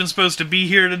Not Even Supposed to Be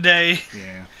Here Today.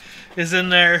 Yeah. Is in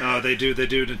there. Oh, they do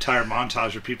an entire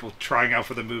montage of people trying out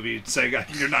for the movie and saying,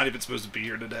 "You're not even supposed to be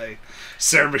here today."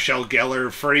 Sarah Michelle Gellar,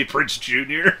 Freddie Prinze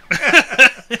Jr.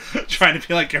 trying to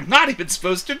be like, "You're not even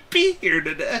supposed to be here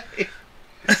today."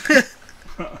 It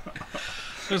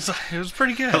was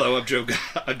pretty good. Hello, I'm Joe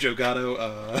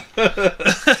Gatto.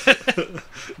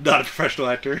 Not a professional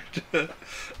actor.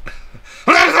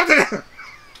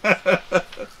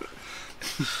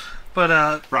 But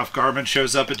Ralph Garman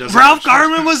shows up and does. Ralph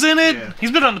Garman was in it. Yeah.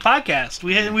 He's been on the podcast.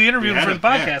 We interviewed him for the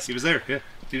podcast. Yeah, he was there. Yeah,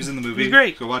 he was in the movie. He's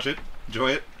great. Go watch it.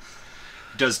 Enjoy it.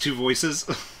 He does 2 voices.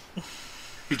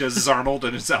 He does his Arnold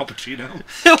and his Al Pacino.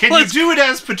 Can you do it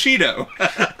as Pacino?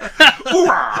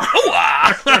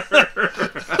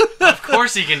 Of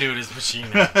course he can do it as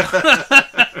Pacino.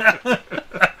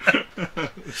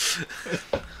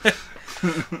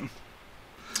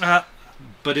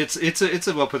 But it's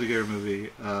a well put together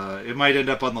movie. It might end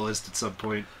up on the list at some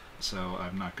point, so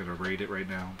I'm not going to rate it right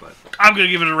now. But I'm going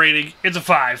to give it a rating. It's a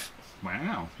 5.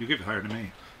 Wow, you give it higher than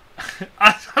me.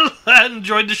 I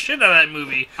enjoyed the shit out of that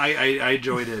movie. I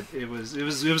enjoyed it. It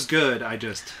was good.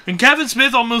 And Kevin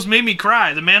Smith almost made me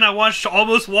cry. The man I watched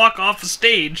almost walk off the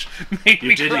stage made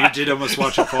me cry. You did almost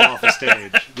watch him fall off the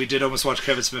stage. We did almost watch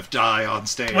Kevin Smith die on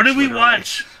stage. What did we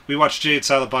watch? We watched Jay and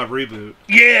Silent Bob Reboot.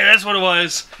 Yeah, that's what it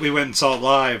was. We went and saw it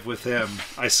live with him.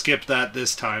 I skipped that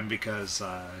this time because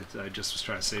I just was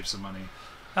trying to save some money.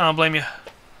 I don't blame you.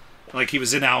 Like, he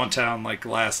was in Allentown,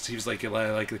 he was like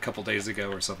a couple days ago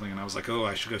or something, and I was like, oh,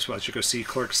 I should go see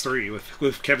Clerks 3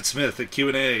 with Kevin Smith at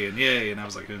Q&A, and yay, and I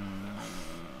was like,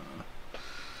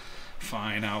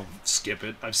 fine, I'll skip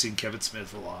it. I've seen Kevin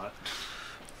Smith a lot.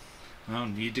 I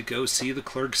don't need to go see the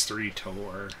Clerks 3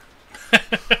 tour.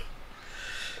 It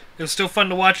was still fun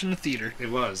to watch in the theater.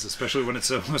 It was, especially when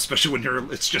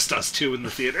it's just us two in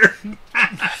the theater.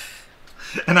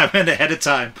 And I went ahead of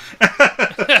time.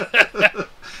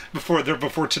 Before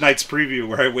tonight's preview,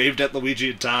 where I waved at Luigi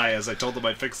and Ty as I told them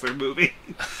I fixed their movie.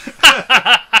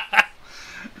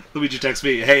 Luigi texts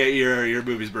me, "Hey, your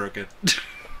movie's broken."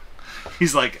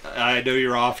 He's like, I know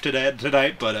you're off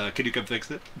tonight, but can you come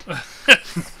fix it? But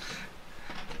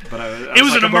it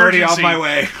was like, an I'm already emergency. on my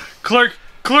way.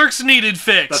 Clerks needed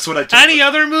fixed. That's what I told Any him.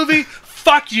 other movie?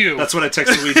 Fuck you. That's what I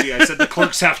texted Luigi. I said the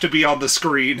clerks have to be on the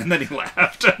screen, and then he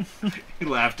laughed. He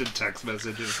laughed in text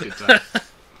messages. Good time.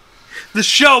 The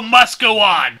show must go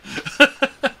on.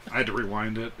 I had to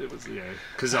rewind it. It was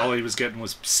because all he was getting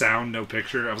was sound, no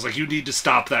picture. I was like, you need to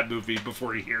stop that movie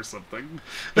before you hear something.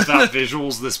 Without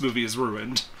visuals, this movie is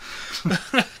ruined.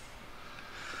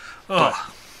 But,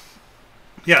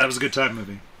 yeah, that was a good time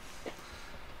movie.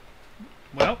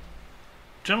 Well,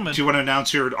 gentlemen. Do you want to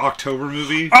announce your October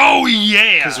movie? Oh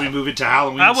yeah! Because we move into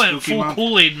Halloween. I went spooky full month.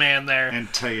 Kool-Aid man there. And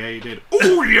Taya did.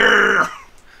 Oh yeah!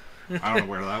 I don't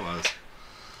know where that was.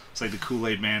 It's like the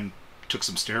Kool-Aid man took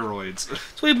some steroids.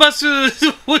 So he busted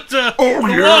with the Oh,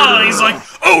 the yeah. wall. And he's like,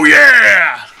 "Oh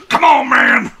yeah, Come on,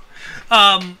 man!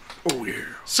 Um, Oh yeah.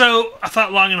 so I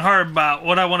thought long and hard about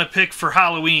what I want to pick for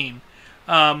Halloween.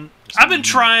 I've been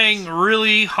trying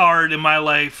really hard in my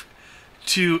life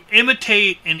to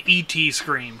imitate an E.T.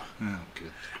 scream, Oh,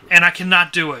 good. and I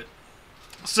cannot do it.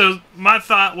 So my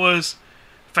thought was,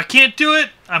 if I can't do it,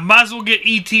 I might as well get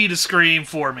E.T. to scream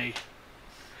for me.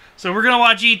 So we're gonna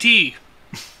watch E.T.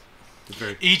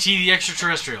 Very, E.T. the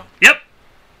Extraterrestrial. Yep.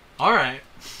 All right.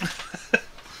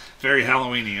 very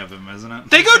Halloween-y of him, isn't it?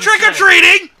 They go trick or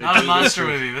treating. Not a monster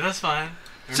movie, but that's fine.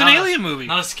 It's an alien movie.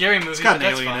 Not a scary movie. It's got but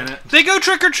an that's alien fine. in it. They go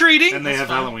trick or treating. And they have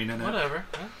fine. Halloween in it. Whatever.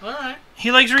 All right. He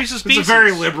likes Reese's Pieces. It's a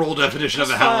very liberal definition of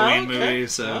a That's fine, Halloween I don't care. movie,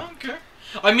 so... I don't care.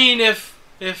 I mean, if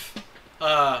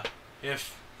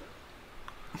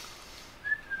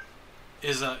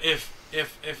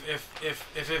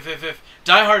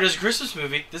Die Hard is a Christmas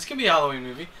movie, this can be a Halloween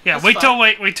movie. Yeah, That's wait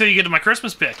fine. till you get to my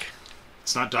Christmas pick.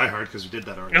 It's not Die Hard, because we did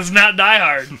that already. It's not Die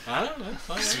Hard. I don't know.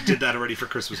 Fine. We did that already for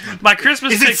Christmas month. My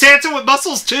Christmas Is it pick. Santa with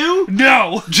muscles, too?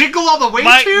 No. Jingle All the Way,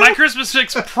 My too? Christmas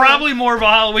pick's probably more of a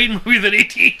Halloween movie than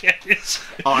E.T. is.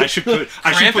 Oh, I should put...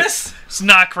 Krampus? It's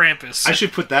not Krampus. I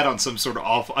should put that on some sort of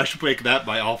awful... I should make that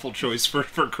my awful choice for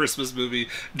Christmas movie.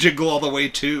 Jingle All the Way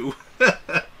 2.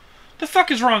 The fuck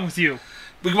is wrong with you?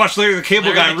 We can watch Larry the Cable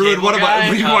Larry Guy the ruin Cable one of my...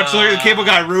 Guy? We can watch Larry the Cable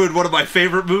Guy ruin one of my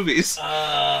favorite movies.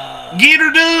 Get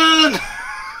her done!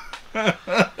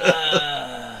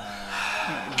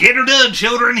 Get her done,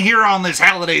 children, here on this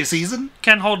holiday season.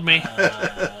 Can't hold me.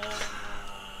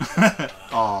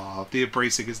 Aw, the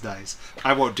embracing is nice.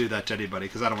 I won't do that to anybody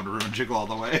because I don't want to ruin Jingle All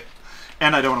the Way.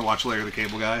 And I don't want to watch Larry the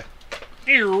Cable Guy.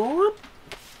 Oh,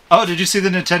 did you see the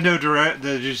Nintendo Direct?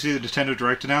 Did you see the Nintendo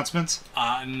Direct announcements?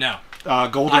 No.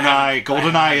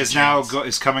 GoldenEye is now chance.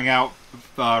 is coming out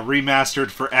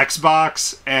remastered for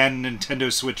Xbox and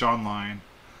Nintendo Switch Online.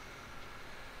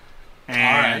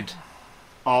 And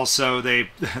also the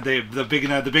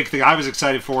big thing I was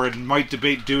excited for and might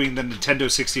debate doing the Nintendo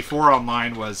 64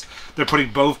 Online was they're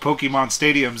putting both Pokemon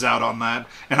Stadiums out on that,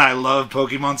 and I love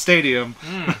Pokemon Stadium.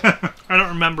 I don't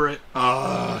remember it.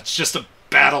 It's just a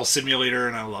battle simulator,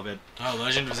 and I love it. Oh,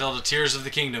 Legend of Zelda: Tears of the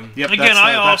Kingdom. Yep, Again,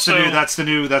 that's the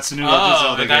new Legend of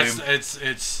Zelda game.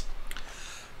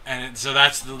 So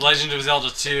that's the Legend of Zelda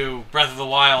 2, Breath of the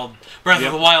Wild. Breath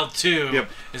of the Wild 2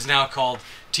 is now called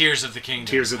Tears of the Kingdom.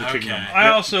 Tears of the Kingdom. I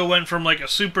also went from like a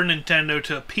Super Nintendo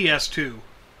to a PS2.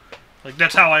 Like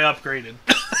that's how I upgraded.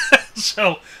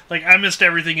 So like I missed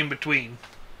everything in between.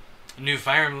 New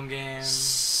Fire Emblem game.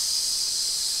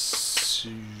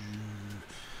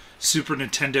 Super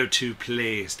Nintendo 2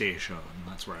 PlayStation.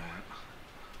 That's where I went.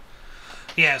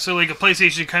 Yeah, so like a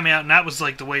PlayStation came out and that was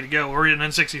like the way to go. Or an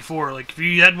N64. Like if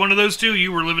you had one of those two,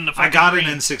 you were living the fucking I got dream.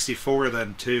 an N64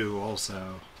 then too.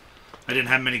 Also, I didn't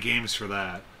have many games for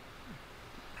that.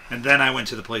 And then I went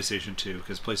to the PlayStation 2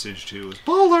 because PlayStation 2 was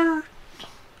baller.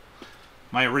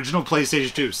 My original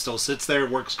PlayStation 2 still sits there,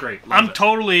 works great. Love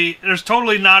it. There's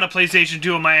totally not a PlayStation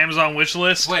 2 on my Amazon wish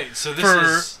list. Wait, so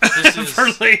this is for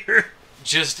later.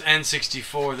 Just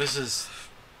N64. This is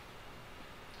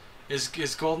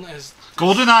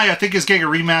GoldenEye, I think, is getting a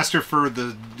remaster for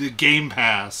the Game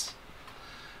Pass.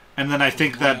 And then I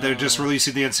think that they're just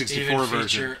releasing the N64 even version.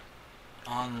 feature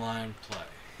online play.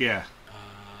 Yeah.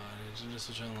 Nintendo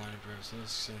Switch Online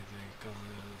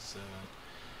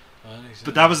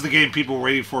But that was the game people were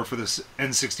waiting for this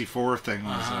N64 thing.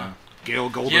 Was Gale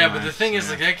GoldenEye. Yeah, but the thing is,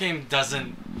 like, that game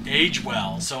doesn't age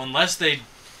well. So unless they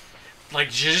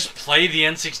just play the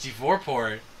N64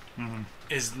 port,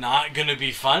 is not going to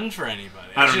be fun for anybody.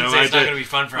 I don't know. It's not going to be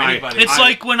fun for anybody. It's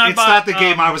like when I It's bought... not the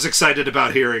game I was excited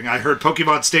about hearing. I heard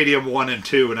Pokemon Stadium 1 and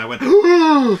 2, and I went...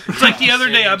 It's like the other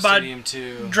day I bought Stadium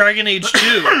 2. Dragon Age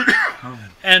 2.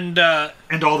 And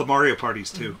all the Mario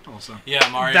parties too. Also, Yeah,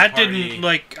 Mario that Party. didn't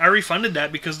like. I refunded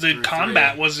that because the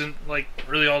combat wasn't like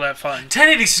really all that fun.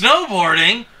 1080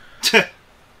 snowboarding.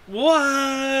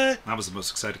 What? I was the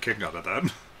most excited kick out of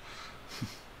that.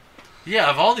 Yeah,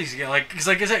 of all these, like, because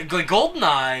like I said, like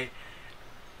GoldenEye.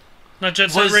 Not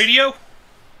Jet Set Was- Radio.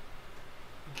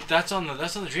 That's on the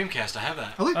Dreamcast. I have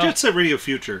that. I like Jet Set Radio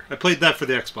Future. I played that for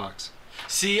the Xbox.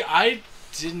 See, I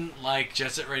didn't like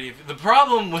Jet Set Radio. The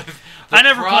problem with I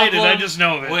never played it. I just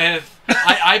know of it.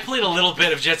 I played a little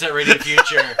bit of Jet Set Radio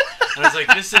Future, and I was like,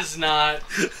 this is not.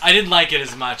 I didn't like it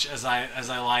as much as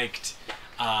I liked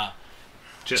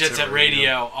Jet Set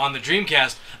Radio on the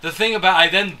Dreamcast. The thing about I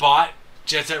then bought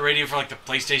Jet Set Radio for like the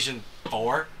PlayStation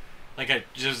 4, it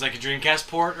was like a Dreamcast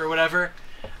port or whatever.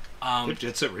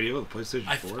 Jet Set Radio with the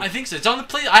PlayStation 4. I think so. It's on the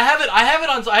play. I have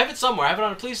it somewhere. I have it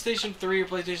on a PlayStation 3 or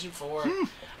PlayStation 4.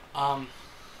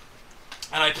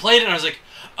 And I played it and I was like,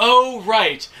 oh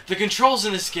right, the controls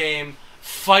in this game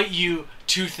fight you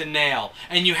tooth and nail,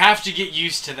 and you have to get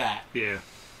used to that. Yeah.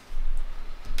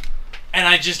 And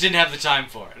I just didn't have the time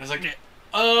for it. I was like,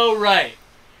 oh right,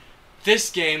 this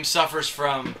game suffers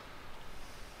from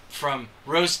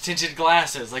rose-tinted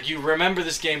glasses. Like, you remember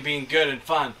this game being good and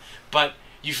fun, but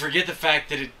you forget the fact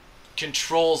that it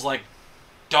controls like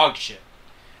dog shit.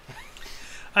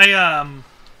 I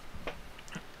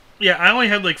only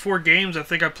had like 4 games. I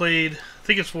think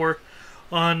it's 4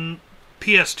 on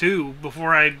PS2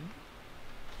 before I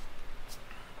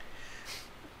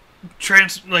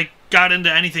got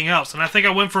into anything else. And I think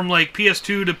I went from like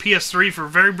PS2 to PS3 for a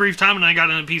very brief time, and I got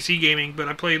into PC gaming. But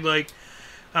I played like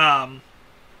Final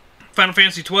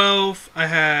Fantasy 12. I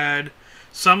had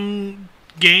some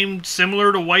game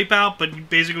similar to Wipeout, but you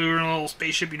basically were in a little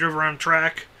spaceship. You drove around a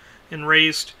track and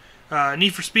raced.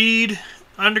 Need for Speed.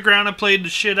 Underground I played the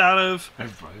shit out of.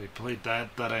 Everybody played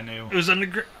that I knew. It was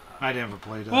Underground. I never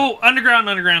played that. Well,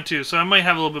 Underground too, so I might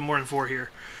have a little bit more than 4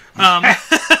 here.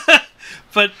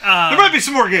 But there might be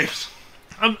some more games.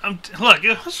 Look,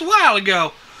 it was a while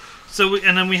ago. So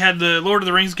and then we had the Lord of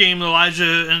the Rings game,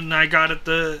 Elijah, and I got it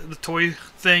the toy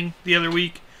thing the other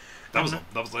week. That was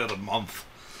the other month.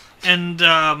 And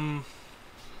I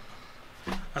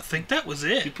think that was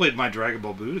it. You played my Dragon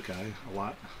Ball Budokai a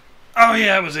lot. Oh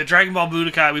yeah, it was it. Dragon Ball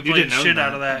Budokai. We played the shit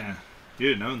out of that. Yeah. You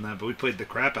didn't own that, but we played the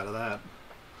crap out of that.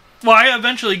 Well, I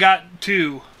eventually got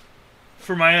 2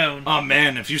 for my own. Oh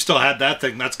man, if you still had that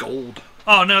thing, that's gold.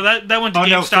 Oh no, that went to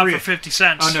GameStop for 50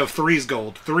 cents. Oh no, 3's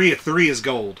gold. 3 is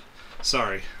gold.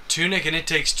 Sorry. Tunic and It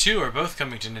Takes Two are both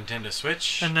coming to Nintendo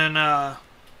Switch. And then oh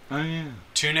yeah.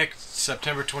 Tunic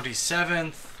September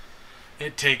 27th.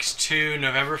 It Takes Two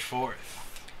November 4th.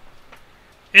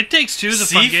 It Takes Two is a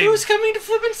fun game. Sifu's coming to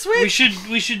Flippin' Switch.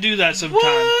 We should do that sometime.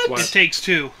 What? It Takes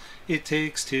Two. It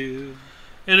Takes Two.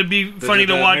 It'd be funny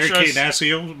to watch Mary Kate us.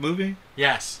 Nasio movie.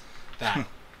 Yes, that.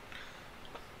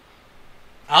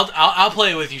 I'll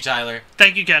play it with you, Tyler.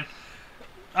 Thank you, Ken.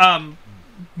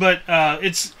 But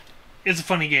it's a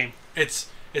funny game. It's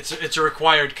a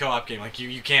required co-op game. Like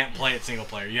you can't play it single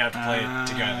player. You have to play it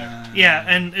together. Yeah,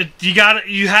 and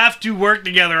you have to work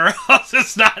together, or else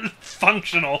it's not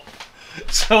functional.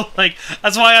 So like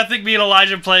that's why I think me and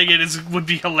Elijah playing it would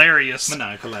be hilarious.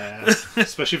 Maniacal ass.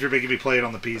 Especially if you're making me play it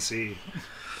on the PC.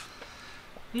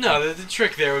 No, the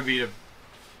trick there would be to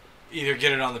either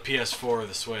get it on the PS4 or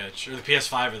the Switch, or the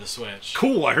PS5 or the Switch.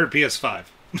 Cool, I heard PS5.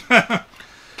 I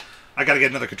gotta get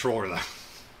another controller though.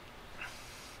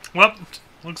 Well,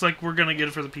 looks like we're gonna get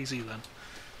it for the PC then.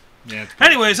 Yeah.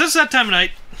 Anyways, it's that time of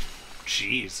night.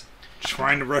 Jeez.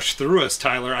 Trying to rush through us,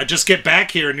 Tyler. I just get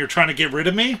back here and you're trying to get rid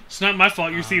of me? It's not my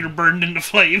fault your theater burned into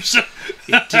flames.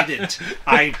 It didn't.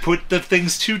 I put the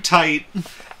things too tight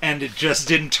and it just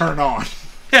didn't turn on.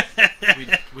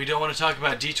 We don't want to talk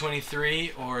about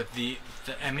D23 or the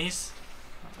Emmys.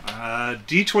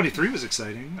 D23 was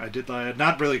exciting. I did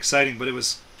not really exciting, but it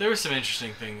was. There were some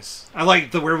interesting things. I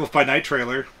liked the Werewolf by Night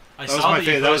trailer. I That was saw my that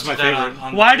favorite. you That was my posted favorite.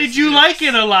 on Why did you Facebook. like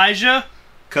it, Elijah?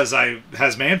 Because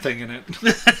has Man Thing in it.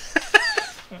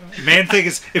 Man Thing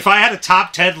is. If I had a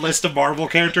top 10 list of Marvel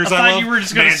characters I love, you were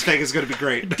just gonna Man Thing is going to be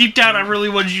great. Deep down, I really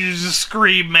wanted you to just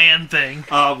scream "Man Thing."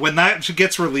 When that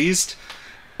gets released,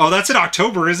 that's in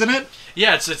October, isn't it?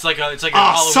 Yeah, it's like a Oh,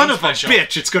 Halloween son of special. a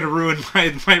bitch! It's going to ruin my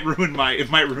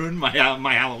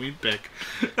Halloween pick.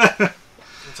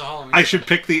 It's a Halloween. I should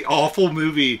pick the awful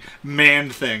movie Man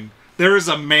Thing. There is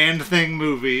a Man Thing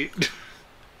movie.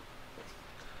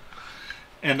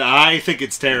 And I think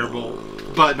it's terrible.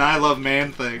 But I love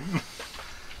Man Thing.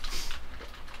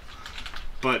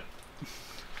 But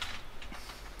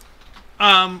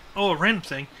A random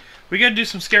thing. We gotta do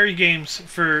some scary games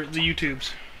for the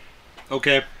YouTubes.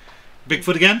 okay.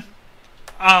 Bigfoot again?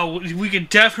 Oh, we could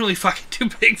definitely fucking do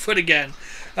Bigfoot again.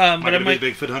 But I be might a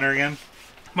Bigfoot hunter again.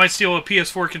 steal a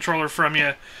PS4 controller from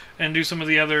you and do some of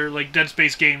the other like Dead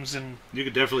Space games, and You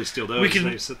could definitely steal those. We can-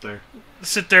 They sit there.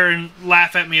 sit there and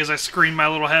laugh at me as I scream my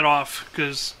little head off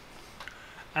because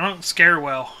I don't scare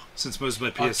well. Since most of my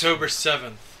PS... October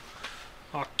 7th,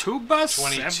 October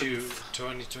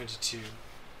 2022.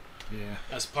 Yeah.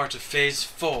 As part of Phase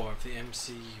 4 of the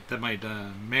MCU. That might,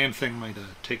 Man-Thing might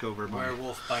take over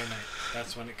Werewolf by Night.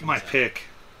 That's when it comes my out. pick.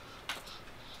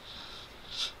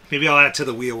 Maybe I'll add to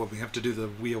the wheel when we have to do the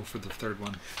wheel for the third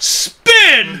one.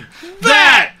 Spin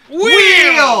that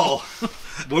wheel!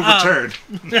 We'll return.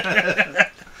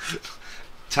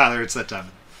 Tyler, it's that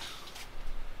time.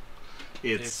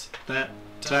 It's that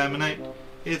time of night.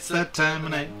 It's that time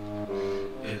of night.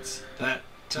 It's that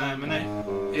time of night.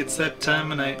 It's that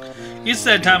time of night. It's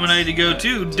that time of night to go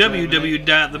to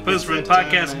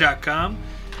www.thepostmanpodcast.com.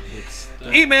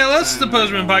 Email us,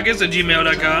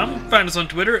 thepostmanpodcast@gmail.com. Find us on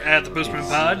Twitter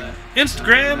 @thepostmanpod,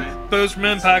 Instagram,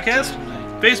 Postman Podcast,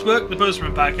 Facebook, The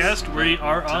Postman Podcast. We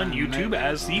are on YouTube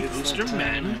as The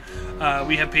Posterman.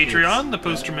 We have Patreon, The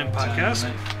Posterman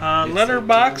Podcast.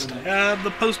 Letterboxd, The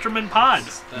Posterman Pod.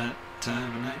 That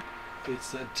time of night.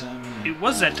 It's that time of night. It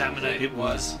was that time of night. It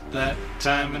was that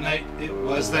time of night. It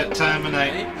was that time of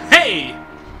night. Hey!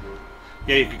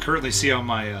 Yeah, you can currently see on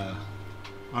my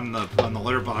on the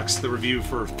letterbox the review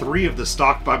for 3 of the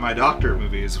Stalked by My Doctor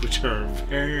movies, which are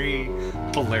very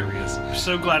hilarious. I'm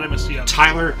so glad I missed you.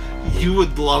 Tyler, you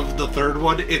would love the third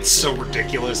one. It's so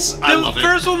ridiculous. I love The it.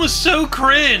 first one was so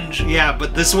cringe. Yeah,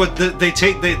 but this one they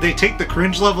take the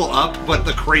cringe level up, but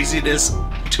the craziness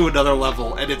to another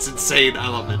level, and it's insane. I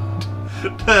love it.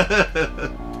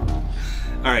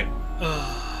 All right.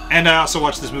 And I also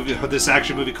watched this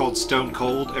action movie called Stone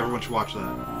Cold. Everyone should watch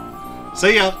that.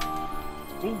 See ya.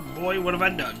 Oh boy, what have I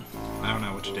done? I don't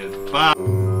know what you did. Bye.